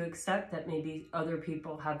going to accept that maybe other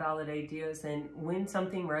people have valid ideas. And when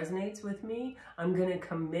something resonates with me, I'm going to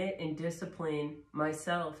commit and discipline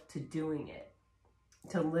myself to doing it,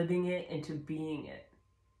 to living it, and to being it.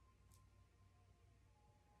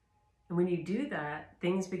 And when you do that,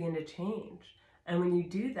 things begin to change. And when you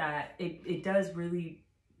do that, it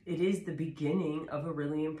is the beginning of a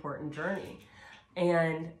really important journey.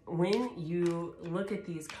 And when you look at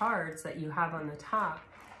these cards that you have on the top,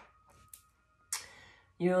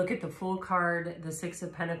 you look at the Fool card, the Six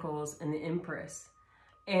of Pentacles, and the Empress.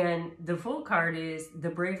 And the Fool card is the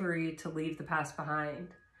bravery to leave the past behind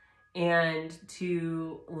and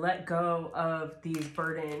to let go of these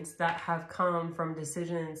burdens that have come from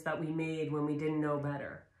decisions that we made when we didn't know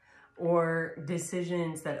better, or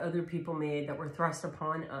decisions that other people made that were thrust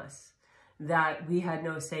upon us, that we had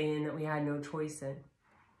no say in, that we had no choice in.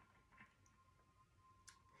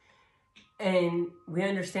 And we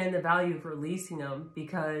understand the value of releasing them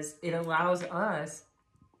because it allows us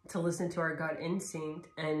to listen to our gut instinct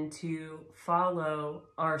and to follow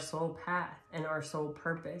our soul path and our soul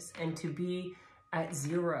purpose, and to be at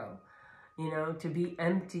zero, you know, to be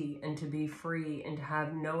empty and to be free and to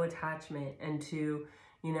have no attachment, and to,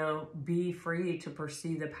 you know, be free to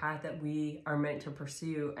pursue the path that we are meant to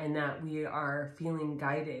pursue and that we are feeling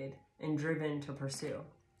guided and driven to pursue.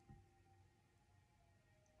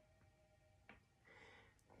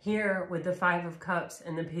 Here with the Five of Cups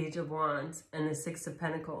and the Page of Wands and the Six of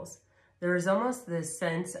Pentacles, there is almost this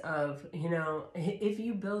sense of, you know, if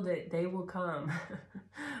you build it, they will come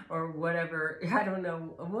or whatever. I don't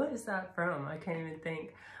know. What is that from? I can't even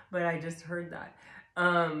think, but I just heard that.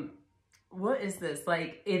 What is this?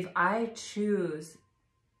 Like, if I choose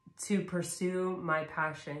to pursue my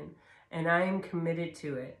passion and I am committed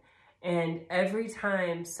to it, and every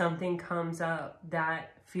time something comes up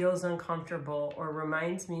that feels uncomfortable or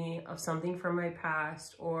reminds me of something from my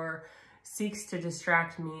past or seeks to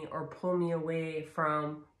distract me or pull me away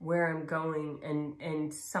from where I'm going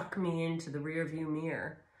and suck me into the rearview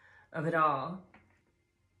mirror of it all,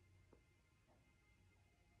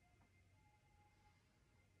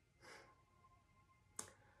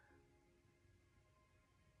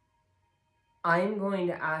 I'm going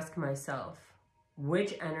to ask myself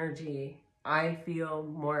which energy I feel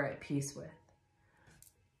more at peace with.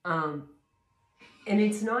 And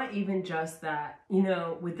it's not even just that, you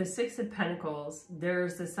know, with the Six of Pentacles,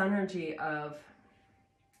 there's this energy of,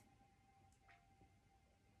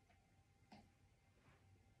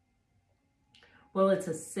 well, it's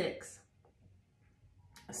a 6.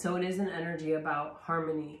 So it is an energy about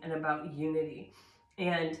harmony and about unity.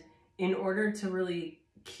 And in order to really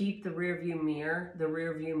keep the rearview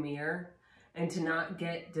mirror, and to not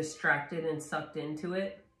get distracted and sucked into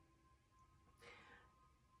it,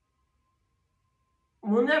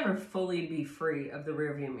 we'll never fully be free of the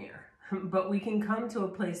rearview mirror, but we can come to a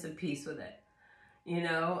place of peace with it. You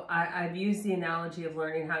know, I've used the analogy of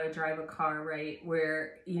learning how to drive a car, right?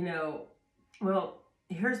 Where, you know, well,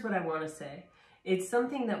 here's what I want to say. It's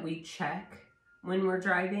something that we check when we're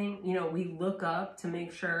driving. You know, we look up to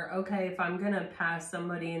make sure, okay, if I'm going to pass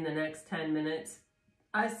somebody in the next 10 minutes,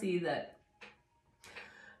 I see that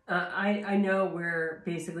I know where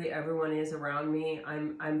basically everyone is around me.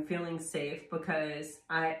 I'm feeling safe because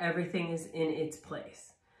everything is in its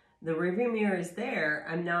place. The rearview mirror is there.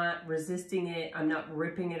 I'm not resisting it. I'm not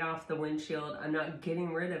ripping it off the windshield. I'm not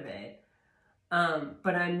getting rid of it.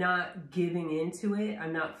 But I'm not giving into it.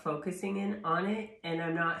 I'm not focusing in on it, and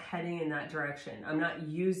I'm not heading in that direction. I'm not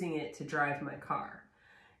using it to drive my car.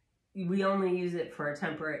 We only use it for a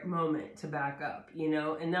temporary moment to back up, you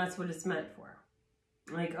know, and that's what it's meant for.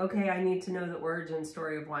 Like, okay, I need to know the origin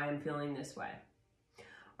story of why I'm feeling this way.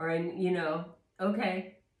 Or, you know,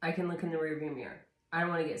 okay, I can look in the rearview mirror. I don't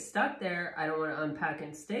want to get stuck there. I don't want to unpack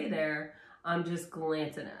and stay there. I'm just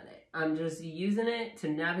glancing at it. I'm just using it to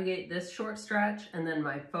navigate this short stretch, and then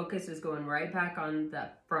my focus is going right back on the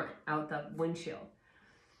front, out the windshield.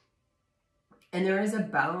 And there is a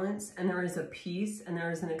balance, and there is a peace, and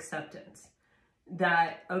there is an acceptance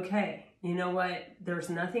that, okay, you know what? There's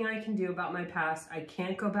nothing I can do about my past. I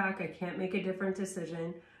can't go back. I can't make a different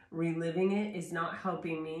decision. Reliving it is not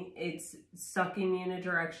helping me. It's sucking me in a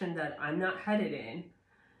direction that I'm not headed in.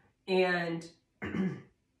 And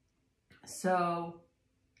so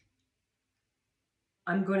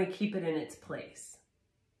I'm going to keep it in its place.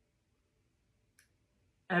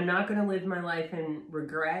 I'm not going to live my life in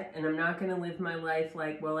regret, and I'm not going to live my life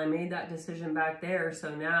like, well, I made that decision back there,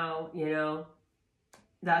 so now, you know,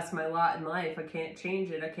 that's my lot in life. I can't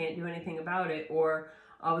change it. I can't do anything about it. Or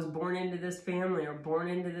I was born into this family or born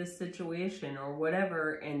into this situation or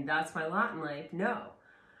whatever, and that's my lot in life. No.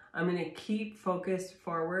 I'm going to keep focused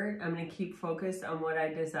forward. I'm going to keep focused on what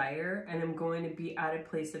I desire, and I'm going to be at a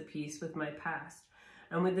place of peace with my past.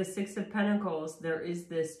 And with the Six of Pentacles, there is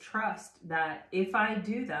this trust that if I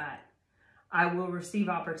do that, I will receive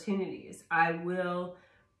opportunities.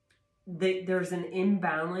 There's an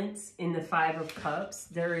imbalance in the Five of Cups.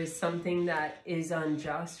 There is something that is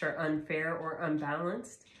unjust or unfair or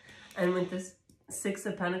unbalanced. And with this Six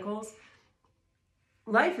of Pentacles,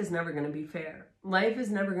 life is never going to be fair. Life is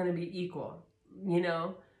never going to be equal, you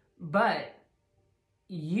know, but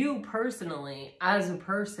you personally, as a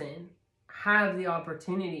person, have the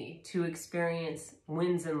opportunity to experience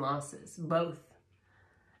wins and losses, both,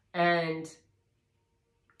 and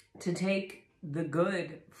to take the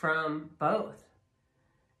good from both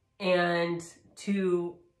and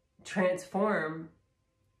to transform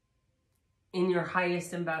in your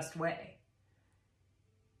highest and best way.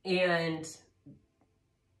 And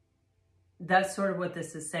that's sort of what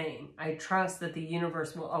this is saying. I trust that the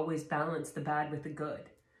universe will always balance the bad with the good.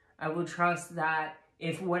 I will trust that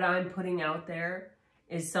if what I'm putting out there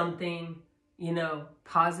is something, you know,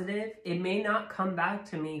 positive, it may not come back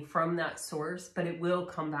to me from that source, but it will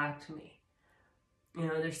come back to me. You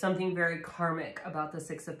know, there's something very karmic about the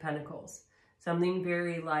Six of Pentacles. Something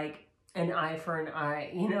very like an eye for an eye,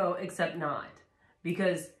 you know, except not.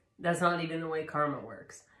 Because that's not even the way karma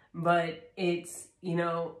works. But it's, you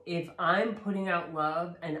know, if I'm putting out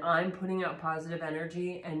love and I'm putting out positive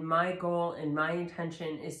energy, and my goal and my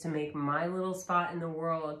intention is to make my little spot in the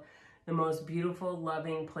world the most beautiful,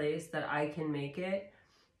 loving place that I can make it,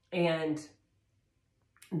 and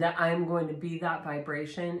that I'm going to be that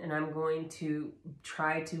vibration, and I'm going to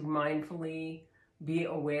try to mindfully be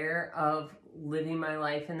aware of living my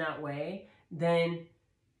life in that way, then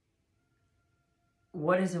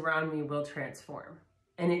what is around me will transform.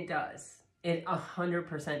 And it does. It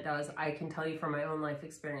 100% does. I can tell you from my own life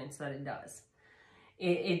experience that it does.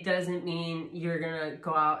 It doesn't mean you're going to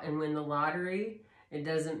go out and win the lottery. It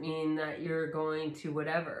doesn't mean that you're going to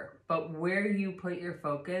whatever. But where you put your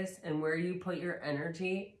focus and where you put your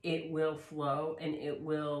energy, it will flow and it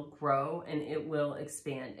will grow and it will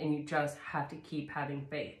expand. And you just have to keep having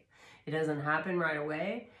faith. It doesn't happen right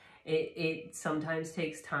away. It sometimes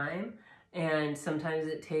takes time. And sometimes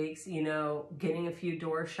it takes, you know, getting a few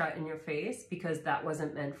doors shut in your face because that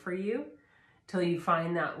wasn't meant for you, till you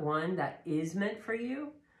find that one that is meant for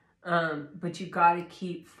you. But you got to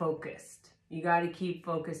keep focused. You got to keep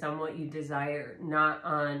focused on what you desire, not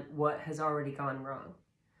on what has already gone wrong.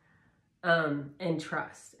 And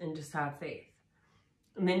trust and just have faith.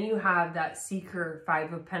 And then you have that seeker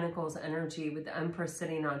Five of Pentacles energy with the Empress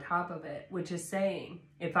sitting on top of it, which is saying,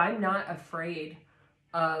 if I'm not afraid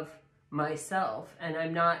of myself and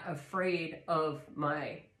I'm not afraid of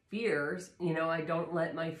my fears, you know, I don't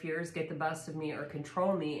let my fears get the best of me or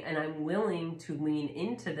control me, and I'm willing to lean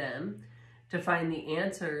into them to find the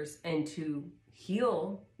answers and to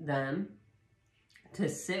heal them, to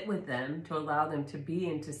sit with them, to allow them to be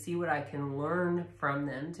and to see what I can learn from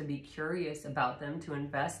them, to be curious about them, to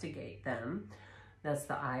investigate them. That's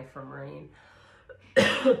the I from rain.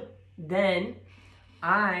 Then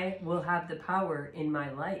I will have the power in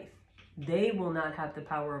my life. They will not have the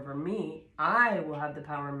power over me. I will have the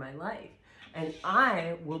power in my life. And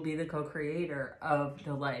I will be the co-creator of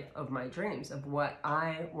the life of my dreams, of what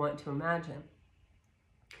I want to imagine.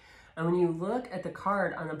 And when you look at the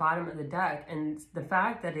card on the bottom of the deck, and the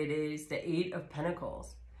fact that it is the Eight of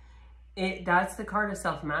Pentacles, that's the card of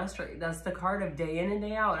self-mastery. That's the card of day in and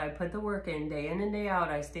day out. I put the work in and day out.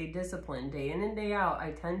 I stay disciplined. Day in and day out,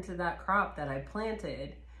 I tend to that crop that I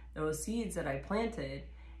planted, those seeds that I planted.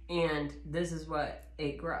 And this is what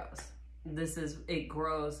it grows. It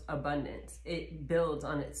grows abundance. It builds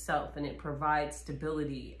on itself, and it provides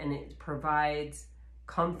stability, and it provides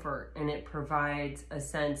comfort, and it provides a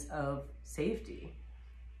sense of safety.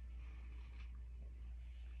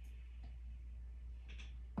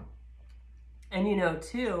 And you know,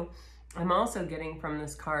 too, I'm also getting from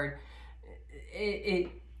this card,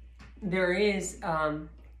 there is,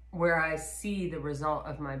 where I see the result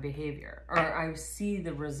of my behavior, or I see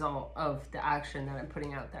the result of the action that I'm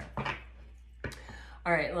putting out there.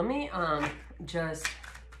 All right, let me just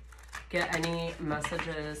get any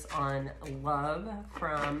messages on love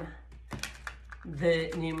from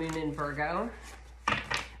the new moon in Virgo.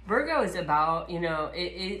 Virgo is about, you know,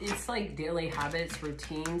 it's like daily habits,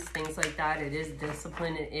 routines, things like that. It is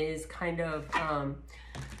discipline. It is kind of,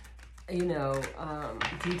 you know,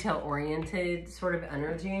 detail-oriented sort of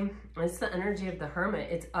energy. It's the energy of the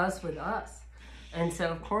Hermit. It's us with us. And so,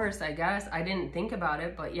 of course, I guess I didn't think about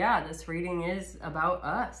it, but yeah, this reading is about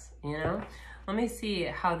us, you know? Let me see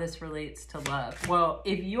how this relates to love. Well,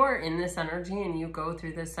 if you're in this energy and you go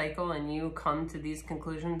through this cycle and you come to these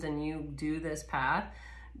conclusions and you do this path,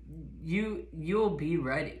 you'll be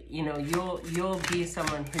ready. You know, you'll be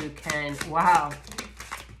someone who can, wow.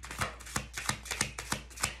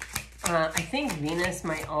 I think Venus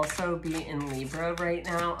might also be in Libra right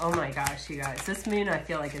now. Oh my gosh, you guys. This moon, I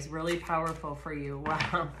feel like, is really powerful for you.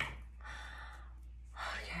 Wow.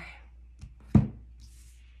 Okay.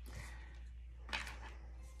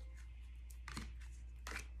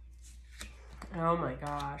 Oh my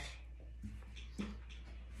gosh.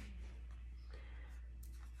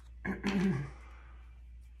 Okay,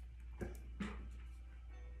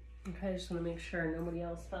 I just want to make sure nobody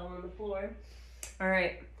else fell on the floor. All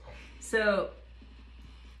right. So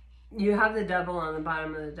you have the Devil on the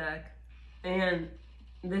bottom of the deck, and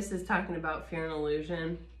this is talking about fear and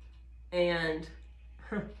illusion. And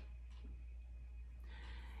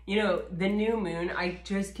you know, the new moon, I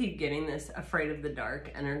just keep getting this afraid of the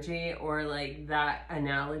dark energy, or like that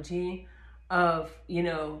analogy of, you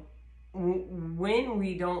know, when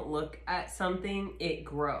we don't look at something, it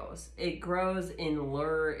grows. It grows in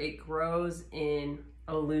lure. It grows in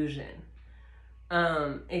illusion.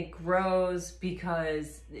 It grows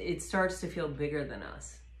because it starts to feel bigger than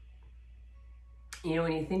us. You know,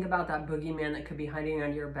 when you think about that boogeyman that could be hiding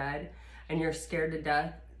under your bed and you're scared to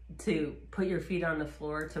death to put your feet on the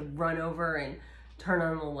floor, to run over and turn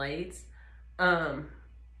on the lights, to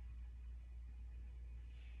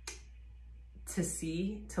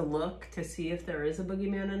see, to look, to see if there is a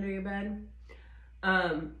boogeyman under your bed.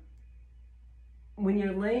 When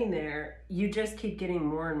you're laying there, you just keep getting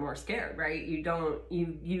more and more scared, right? You don't,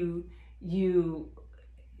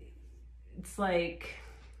 it's like,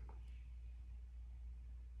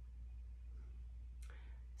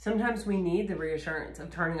 sometimes we need the reassurance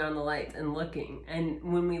of turning on the lights and looking. And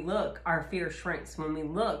when we look, our fear shrinks. When we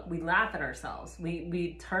look, we laugh at ourselves.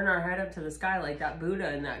 We turn our head up to the sky like that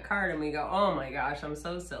Buddha in that card, and we go, oh my gosh, I'm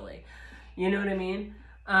so silly. You know what I mean?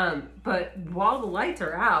 But while the lights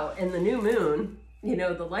are out in the new moon, you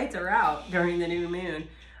know, the lights are out during the new moon,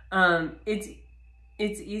 it's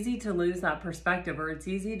easy to lose that perspective, or it's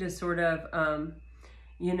easy to sort of,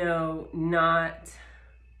 you know, not...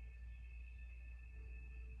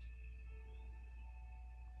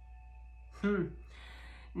 you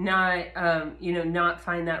know, not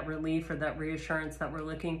find that relief or that reassurance that we're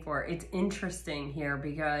looking for. It's interesting here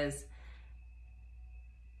because,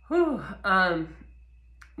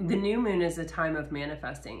 the new moon is a time of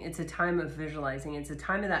manifesting. It's a time of visualizing. It's a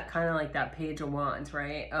time of that kind of like that Page of Wands,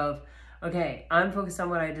 right? Of, okay, I'm focused on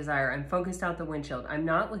what I desire. I'm focused out the windshield. I'm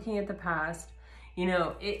not looking at the past. You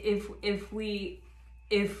know, if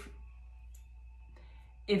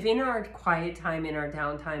in our quiet time, in our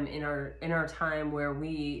downtime, in our time where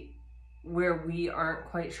we aren't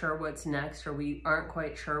quite sure what's next, or we aren't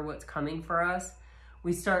quite sure what's coming for us,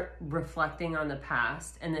 we start reflecting on the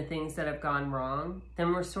past and the things that have gone wrong,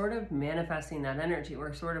 then we're sort of manifesting that energy.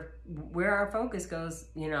 We're sort of, where our focus goes,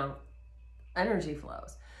 you know, energy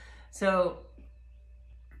flows. So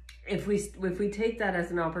if we take that as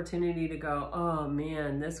an opportunity to go, oh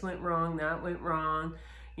man, this went wrong, that went wrong,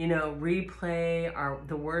 you know, replay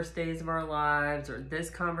the worst days of our lives, or this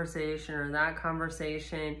conversation or that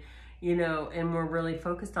conversation, you know, and we're really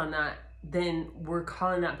focused on that, then we're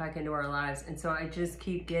calling that back into our lives. And so I just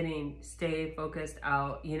keep getting, stay focused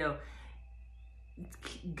out, you know,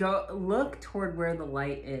 go look toward where the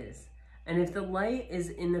light is. And if the light is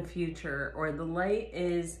in the future, or the light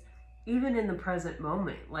is even in the present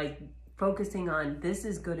moment, like focusing on, this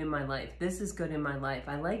is good in my life, this is good in my life,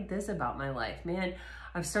 I like this about my life, man,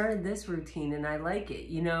 I've started this routine and I like it.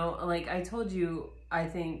 You know, like I told you, I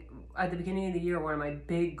think at the beginning of the year, one of my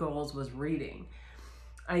big goals was reading.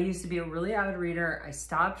 I used to be a really avid reader. I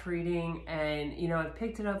stopped reading, and, you know, I've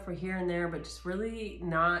picked it up for here and there, but just really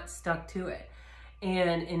not stuck to it.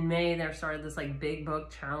 And in May, there started this like big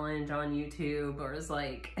book challenge on YouTube, or it's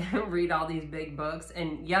like read all these big books.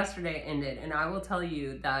 And yesterday ended, and I will tell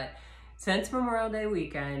you that since Memorial Day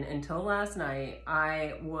weekend until last night,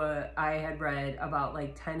 I had read about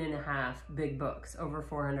like 10 and a half big books, over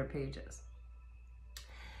 400 pages.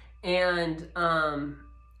 And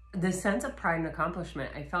the sense of pride and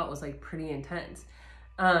accomplishment I felt was like pretty intense.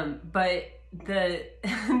 But the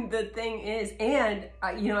the thing is, and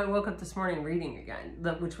you know, I woke up this morning reading again,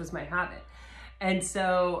 which was my habit. And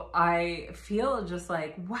so I feel just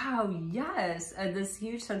like, wow, yes, this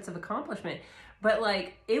huge sense of accomplishment. But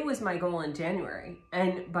like, it was my goal in January.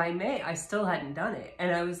 And by May, I still hadn't done it.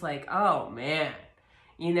 And I was like, oh man,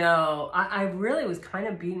 you know, I really was kind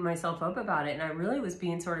of beating myself up about it. And I really was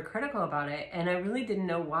being sort of critical about it. And I really didn't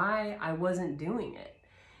know why I wasn't doing it.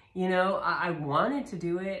 You know, I wanted to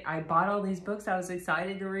do it. I bought all these books I was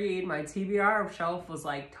excited to read. My TBR shelf was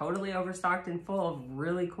like totally overstocked and full of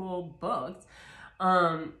really cool books.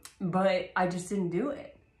 But I just didn't do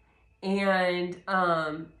it. And,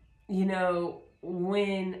 you know,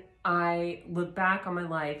 when I look back on my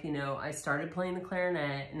life, you know, I started playing the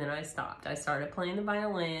clarinet and then I stopped. I started playing the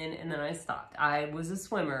violin and then I stopped. I was a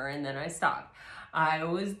swimmer and then I stopped. I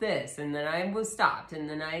was this and then I was stopped. And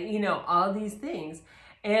then I, you know, all these things.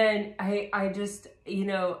 And I just, you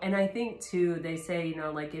know, and I think too, they say, you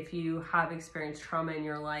know, like if you have experienced trauma in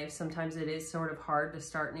your life, sometimes it is sort of hard to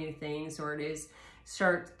start new things, or it is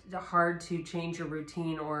hard to change your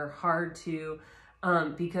routine, or hard to,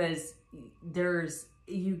 because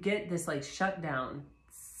you get this like shutdown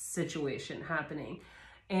situation happening.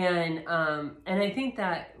 And I think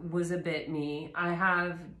that was a bit me. I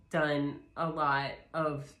have done a lot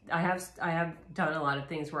of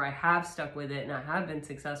things where I have stuck with it and I have been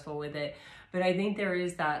successful with it. But I think there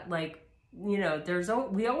is that, like, you know,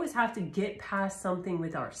 we always have to get past something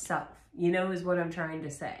with ourselves, you know, is what I'm trying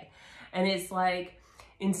to say. And it's like,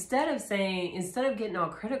 instead of getting all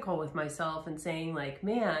critical with myself and saying like,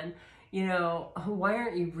 man, you know, why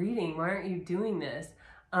aren't you reading? Why aren't you doing this?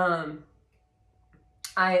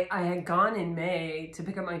 I had gone in May to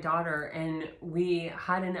pick up my daughter, and we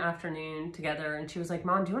had an afternoon together, and she was like,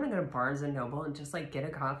 Mom, do you want to go to Barnes & Noble and just like get a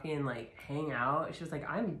coffee and like hang out? She was like,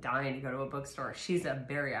 I'm dying to go to a bookstore. She's a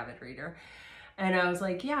very avid reader. And I was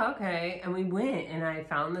like, yeah, okay. And we went, and I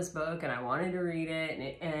found this book and I wanted to read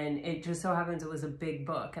it. And it just so happens it was a big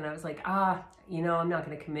book. And I was like, you know, I'm not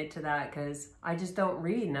going to commit to that because I just don't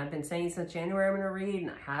read. And I've been saying since January I'm going to read,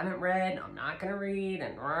 and I haven't read, and I'm not going to read.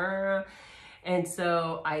 And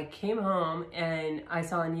so I came home and I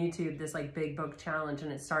saw on YouTube this like big book challenge,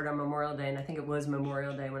 and it started on Memorial Day. And I think it was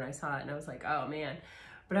Memorial Day when I saw it. And I was like, oh man.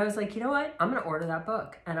 But I was like, you know what? I'm going to order that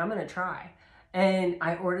book and I'm going to try. And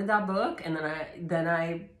I ordered that book, and then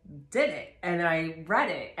I did it, and I read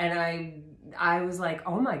it, and I was like,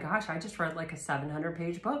 oh my gosh, I just read like a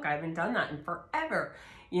 700-page book. I haven't done that in forever,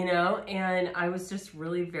 you know? And I was just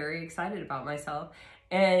really very excited about myself.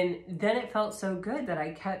 And then it felt so good that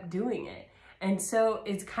I kept doing it. And so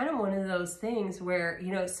it's kind of one of those things where,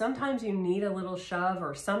 you know, sometimes you need a little shove,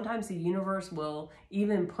 or sometimes the universe will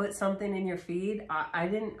even put something in your feed. I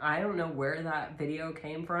don't know where that video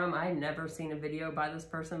came from. I had never seen a video by this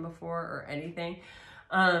person before or anything.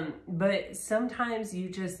 But sometimes you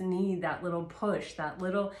just need that little push, that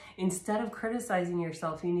little, instead of criticizing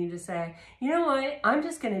yourself, you need to say, you know what, I'm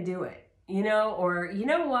just going to do it, you know, or you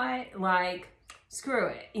know what, like, screw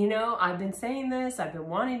it. You know, I've been saying this, I've been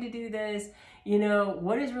wanting to do this. You know,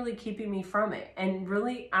 what is really keeping me from it? And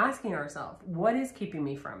really asking ourselves, what is keeping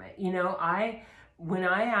me from it? You know, when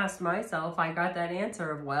I asked myself, I got that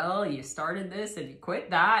answer of, well, you started this and you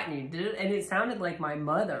quit that and you did it. And it sounded like my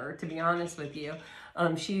mother, to be honest with you.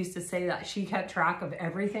 She used to say that she kept track of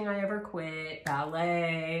everything I ever quit: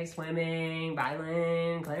 ballet, swimming,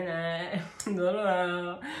 violin, clarinet,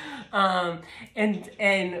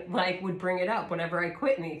 and like would bring it up whenever I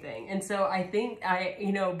quit anything. And so I think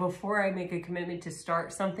you know, before I make a commitment to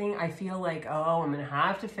start something, I feel like, oh, I'm going to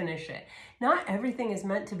have to finish it. Not everything is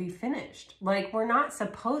meant to be finished. Like, we're not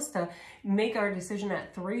supposed to make our decision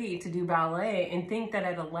at 3 to do ballet and think that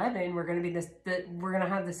at 11 we're going to be we're going to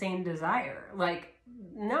have the same desire. Like,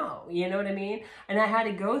 no, you know what I mean? And I had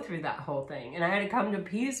to go through that whole thing, and I had to come to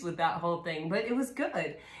peace with that whole thing, but it was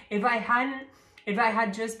good. If I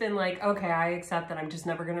had just been like, okay, I accept that I'm just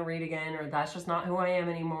never going to read again, or that's just not who I am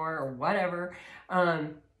anymore, or whatever,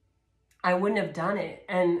 I wouldn't have done it.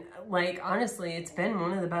 And like, honestly, it's been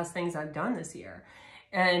one of the best things I've done this year.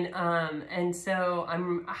 And so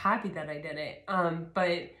I'm happy that I did it.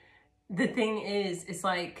 But the thing is, it's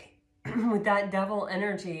like, with that devil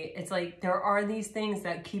energy, it's like there are these things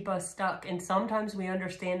that keep us stuck, and sometimes we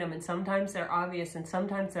understand them, and sometimes they're obvious, and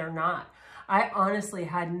sometimes they're not. I honestly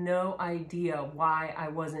had no idea why I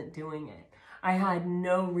wasn't doing it. I had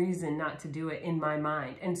no reason not to do it in my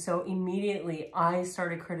mind. And so immediately I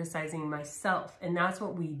started criticizing myself, and that's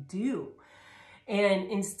what we do. And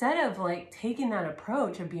instead of like taking that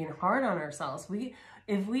approach of being hard on ourselves,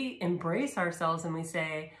 if we embrace ourselves and we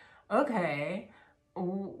say, okay,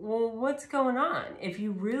 well, what's going on? If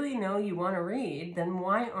you really know you want to read, then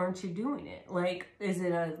why aren't you doing it? Like, is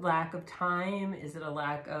it a lack of time? Is it a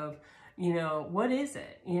lack of, you know, what is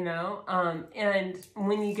it, you know? And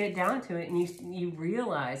when you get down to it and you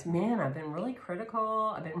realize, man, I've been really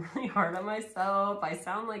critical. I've been really hard on myself. I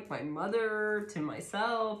sound like my mother to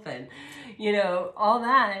myself and, you know, all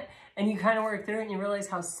that. And you kind of work through it and you realize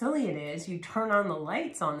how silly it is. You turn on the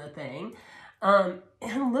lights on the thing.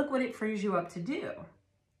 And look what it frees you up to do.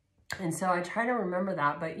 And so I try to remember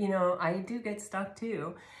that, but you know, I do get stuck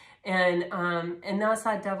too. And that's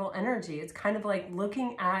that devil energy. It's kind of like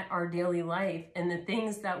looking at our daily life and the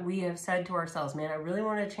things that we have said to ourselves, man, I really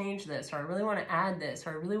want to change this, or I really want to add this,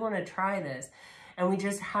 or I really want to try this. And we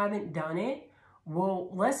just haven't done it.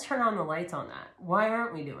 Well, let's turn on the lights on that. Why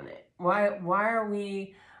aren't we doing it? Why are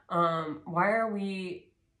we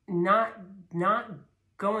not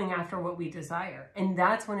going after what we desire? And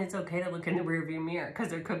that's when it's okay to look in the rearview mirror, because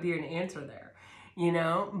there could be an answer there, you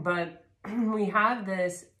know. But we have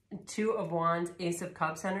this Two of Wands, Ace of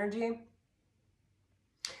Cups energy,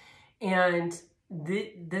 and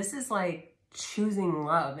this is like choosing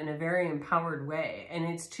love in a very empowered way, and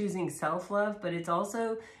it's choosing self-love, but it's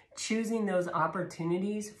also choosing those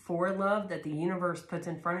opportunities for love that the universe puts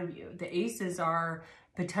in front of you. The aces are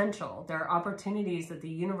potential. There are opportunities that the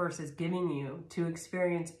universe is giving you to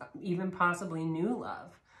experience even possibly new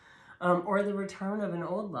love, or the return of an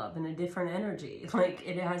old love in a different energy, like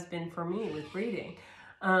it has been for me with reading.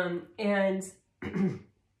 And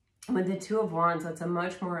with the Two of Wands, that's a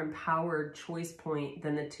much more empowered choice point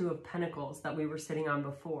than the Two of Pentacles that we were sitting on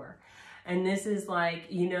before. And this is like,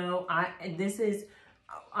 you know,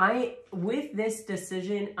 with this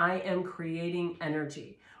decision, I am creating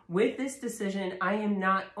energy. With this decision, I am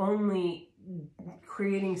not only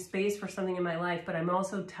creating space for something in my life, but I'm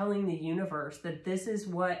also telling the universe that this is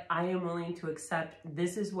what I am willing to accept.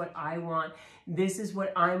 This is what I want. This is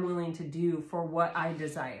what I'm willing to do for what I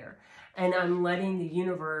desire. And I'm letting the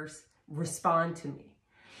universe respond to me.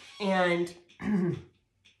 And,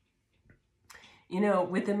 you know,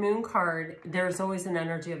 with the Moon card, there's always an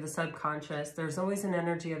energy of the subconscious. There's always an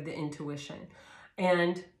energy of the intuition.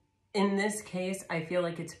 And in this case, I feel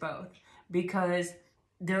like it's both, because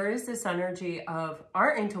there is this energy of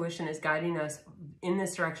our intuition is guiding us in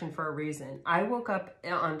this direction for a reason. I woke up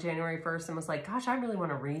on January 1st and was like, gosh, I really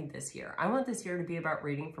want to read this year. I want this year to be about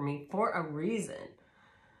reading for me for a reason.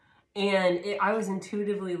 And I was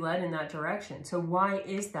intuitively led in that direction. So why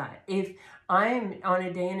is that? If I'm on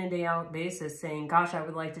a day in and day out basis saying, gosh, I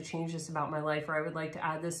would like to change this about my life, or I would like to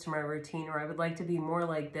add this to my routine, or I would like to be more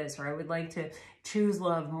like this, or I would like to choose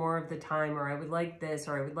love more of the time, or I would like this,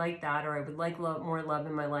 or I would like that, or I would like more love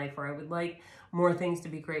in my life, or I would like more things to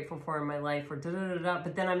be grateful for in my life, or da-da-da-da,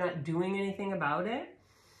 but then I'm not doing anything about it,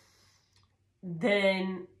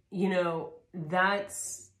 then, you know,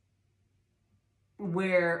 that's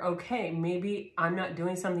where, okay, maybe I'm not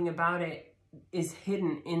doing something about it is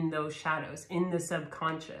hidden in those shadows, in the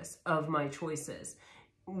subconscious of my choices,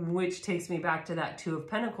 which takes me back to that Two of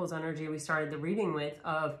Pentacles energy we started the reading with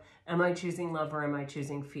of, am I choosing love or am I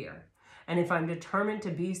choosing fear? And if I'm determined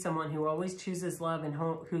to be someone who always chooses love and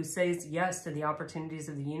who says yes to the opportunities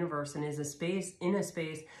of the universe and is in a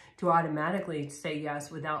space to automatically say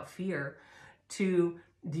yes without fear to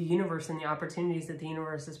the universe and the opportunities that the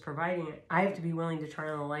universe is providing, I have to be willing to turn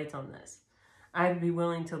on the lights on this. I have to be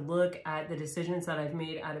willing to look at the decisions that I've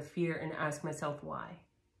made out of fear and ask myself why.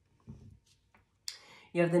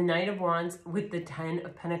 You have the Knight of Wands with the Ten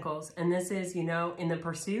of Pentacles. And this is, you know, in the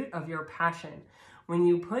pursuit of your passion. When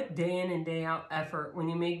you put day in and day out effort, when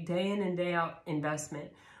you make day in and day out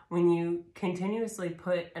investment, when you continuously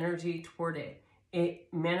put energy toward it, it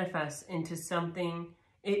manifests into something,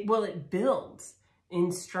 it builds in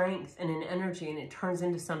strength and in energy, and it turns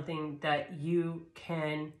into something that you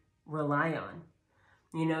can rely on.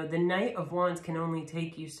 You know, the Knight of Wands can only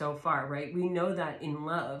take you so far, right? We know that in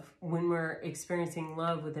love, when we're experiencing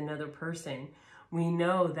love with another person, we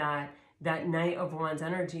know that that Knight of Wands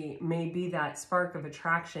energy may be that spark of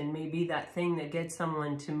attraction, may be that thing that gets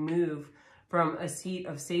someone to move from a seat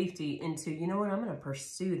of safety into, you know what, I'm going to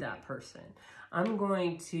pursue that person. I'm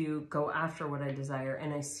going to go after what I desire,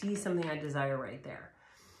 and I see something I desire right there.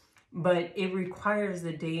 But it requires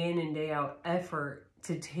the day in and day out effort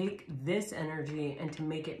to take this energy and to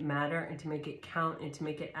make it matter and to make it count and to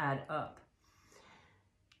make it add up.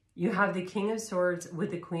 You have the King of Swords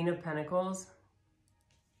with the Queen of Pentacles.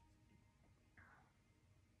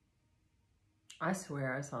 I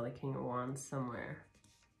swear I saw the King of Wands somewhere.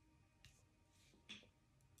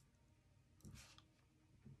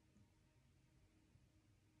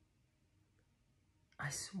 I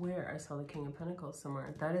swear I saw the King of Pentacles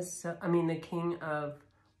somewhere. That is so, I mean, the King of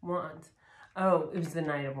Wands. Oh, it was the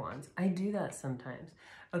Knight of Wands. I do that sometimes.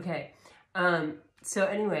 Okay. So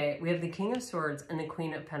anyway, we have the King of Swords and the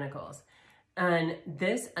Queen of Pentacles. And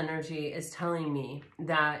this energy is telling me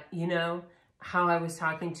that, you know, how I was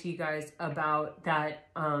talking to you guys about that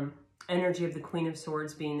energy of the Queen of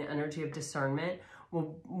Swords being the energy of discernment.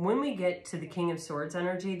 Well, when we get to the King of Swords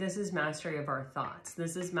energy, this is mastery of our thoughts.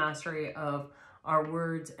 This is mastery of our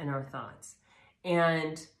words and our thoughts.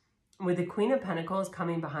 And with the Queen of Pentacles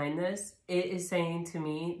coming behind this, it is saying to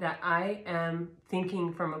me that I am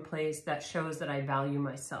thinking from a place that shows that I value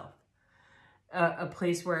myself. A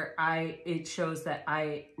place where it shows that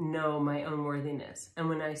I know my own worthiness. And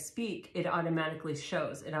when I speak, it automatically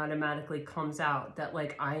shows, it automatically comes out that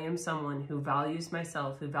like I am someone who values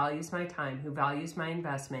myself, who values my time, who values my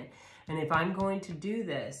investment. And if I'm going to do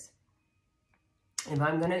this, if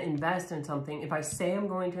I'm going to invest in something, if I say I'm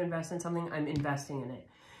going to invest in something, I'm investing in it.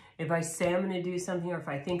 If I say I'm going to do something, or if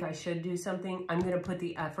I think I should do something, I'm going to put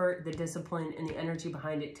the effort, the discipline, and the energy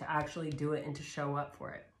behind it to actually do it and to show up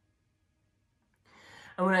for it.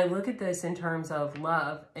 And when I look at this in terms of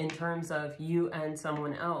love, in terms of you and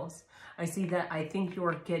someone else, I see that I think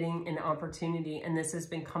you're getting an opportunity, and this has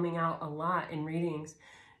been coming out a lot in readings,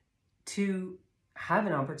 to have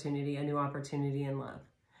an opportunity, a new opportunity in love.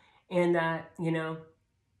 And that, you know,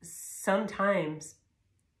 sometimes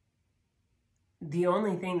the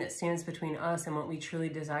only thing that stands between us and what we truly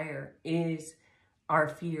desire is our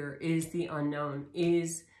fear, is the unknown,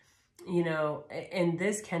 is, you know, and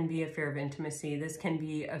this can be a fear of intimacy. This can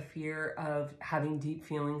be a fear of having deep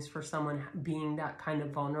feelings for someone, being that kind of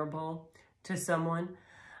vulnerable to someone.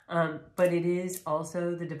 But it is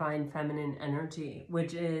also the divine feminine energy,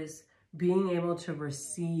 which is being able to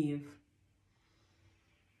receive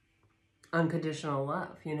unconditional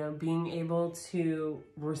love, you know, being able to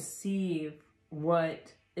receive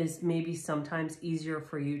what is maybe sometimes easier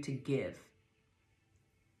for you to give.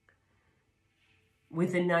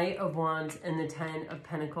 With the Knight of Wands and the Ten of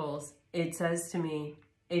Pentacles, it says to me,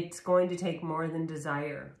 it's going to take more than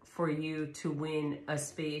desire for you to win a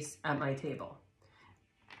space at my table.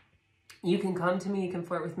 You can come to me, you can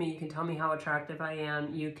flirt with me, you can tell me how attractive I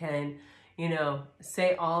am, you can, you know,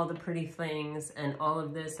 say all the pretty things and all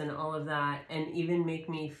of this and all of that, and even make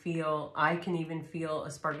me feel, I can even feel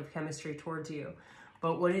a spark of chemistry towards you.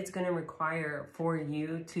 But what it's going to require for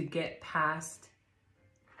you to get past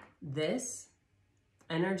this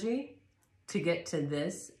energy, to get to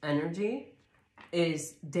this energy,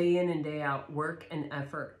 is day in and day out work and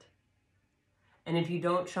effort. And if you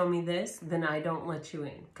don't show me this, then I don't let you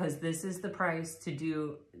in, because this is the price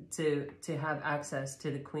to have access to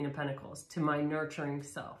the Queen of Pentacles, to my nurturing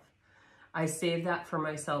self. I save that for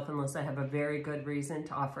myself unless I have a very good reason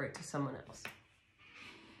to offer it to someone else.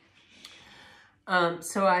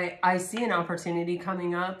 So I see an opportunity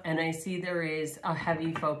coming up, and I see there is a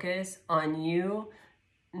heavy focus on you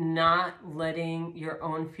not letting your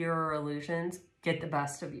own fear or illusions get the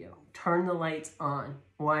best of you. Turn the lights on.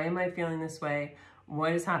 Why am I feeling this way?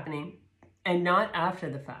 What is happening? And not after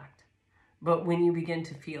the fact, but when you begin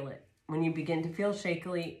to feel it. When you begin to feel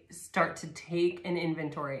shakily, start to take an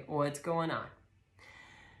inventory. What's going on?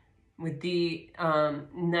 With the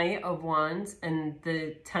Knight of Wands and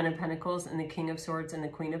the Ten of Pentacles and the King of Swords and the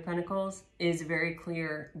Queen of Pentacles, is very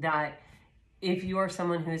clear that if you are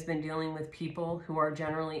someone who has been dealing with people who are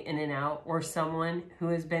generally in and out, or someone who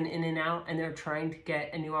has been in and out and they're trying to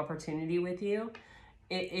get a new opportunity with you,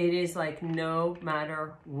 it is like, no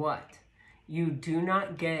matter what, you do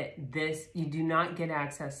not get this, you do not get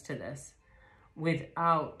access to this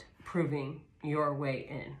without proving your way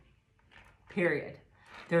in. Period.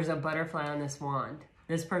 There's a butterfly on this wand.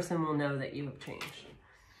 This person will know that you have changed.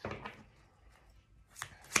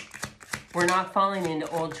 We're not falling into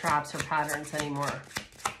old traps or patterns anymore.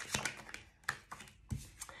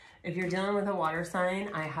 If you're dealing with a water sign,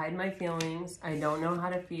 I hide my feelings. I don't know how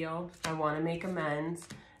to feel. I want to make amends.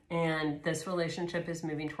 And this relationship is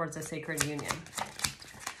moving towards a sacred union.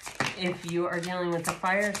 If you are dealing with a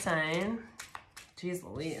fire sign, geez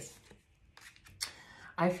Louise,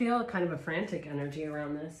 I feel kind of a frantic energy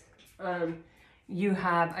around this. You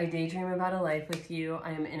have, I daydream about a life with you.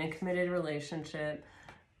 I am in a committed relationship.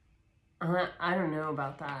 I don't know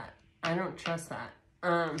about that. I don't trust that.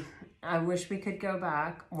 I wish we could go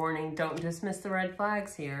back. Warning, don't dismiss the red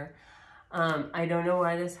flags here. I don't know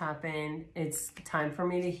why this happened. It's time for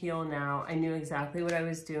me to heal now. I knew exactly what I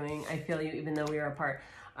was doing. I feel you even though we are apart.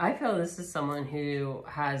 I feel this is someone who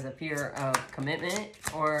has a fear of commitment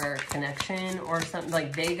or connection or something.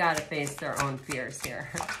 Like, they got to face their own fears here.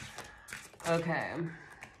 Okay.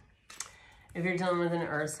 If you're dealing with an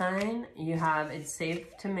earth sign, you have, it's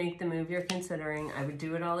safe to make the move you're considering. I would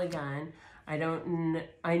do it all again. I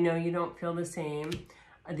know you don't feel the same.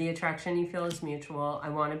 The attraction you feel is mutual. I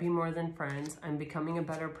want to be more than friends. I'm becoming a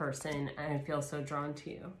better person, and I feel so drawn to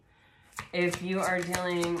you. If you are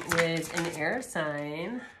dealing with an air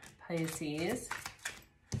sign, Pisces,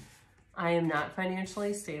 I am not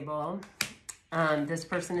financially stable. This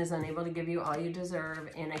person is unable to give you all you deserve,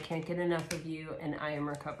 and I can't get enough of you, and I am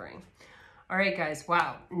recovering. All right, guys.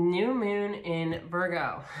 Wow. New moon in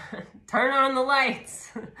Virgo. Turn on the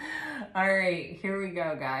lights. All right, here we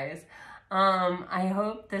go, guys. I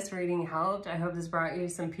hope this reading helped. I hope this brought you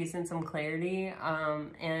some peace and some clarity.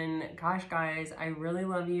 And gosh, guys, I really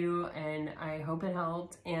love you, and I hope it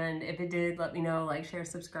helped. And if it did, let me know. Like, share,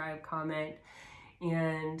 subscribe, comment.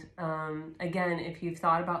 And again, if you've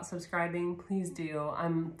thought about subscribing, please do.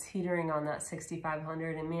 I'm teetering on that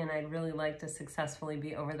 6,500, and man, I'd really like to successfully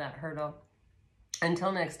be over that hurdle.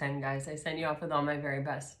 Until next time, guys, I send you off with all my very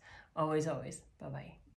best. Always, always. Bye-bye.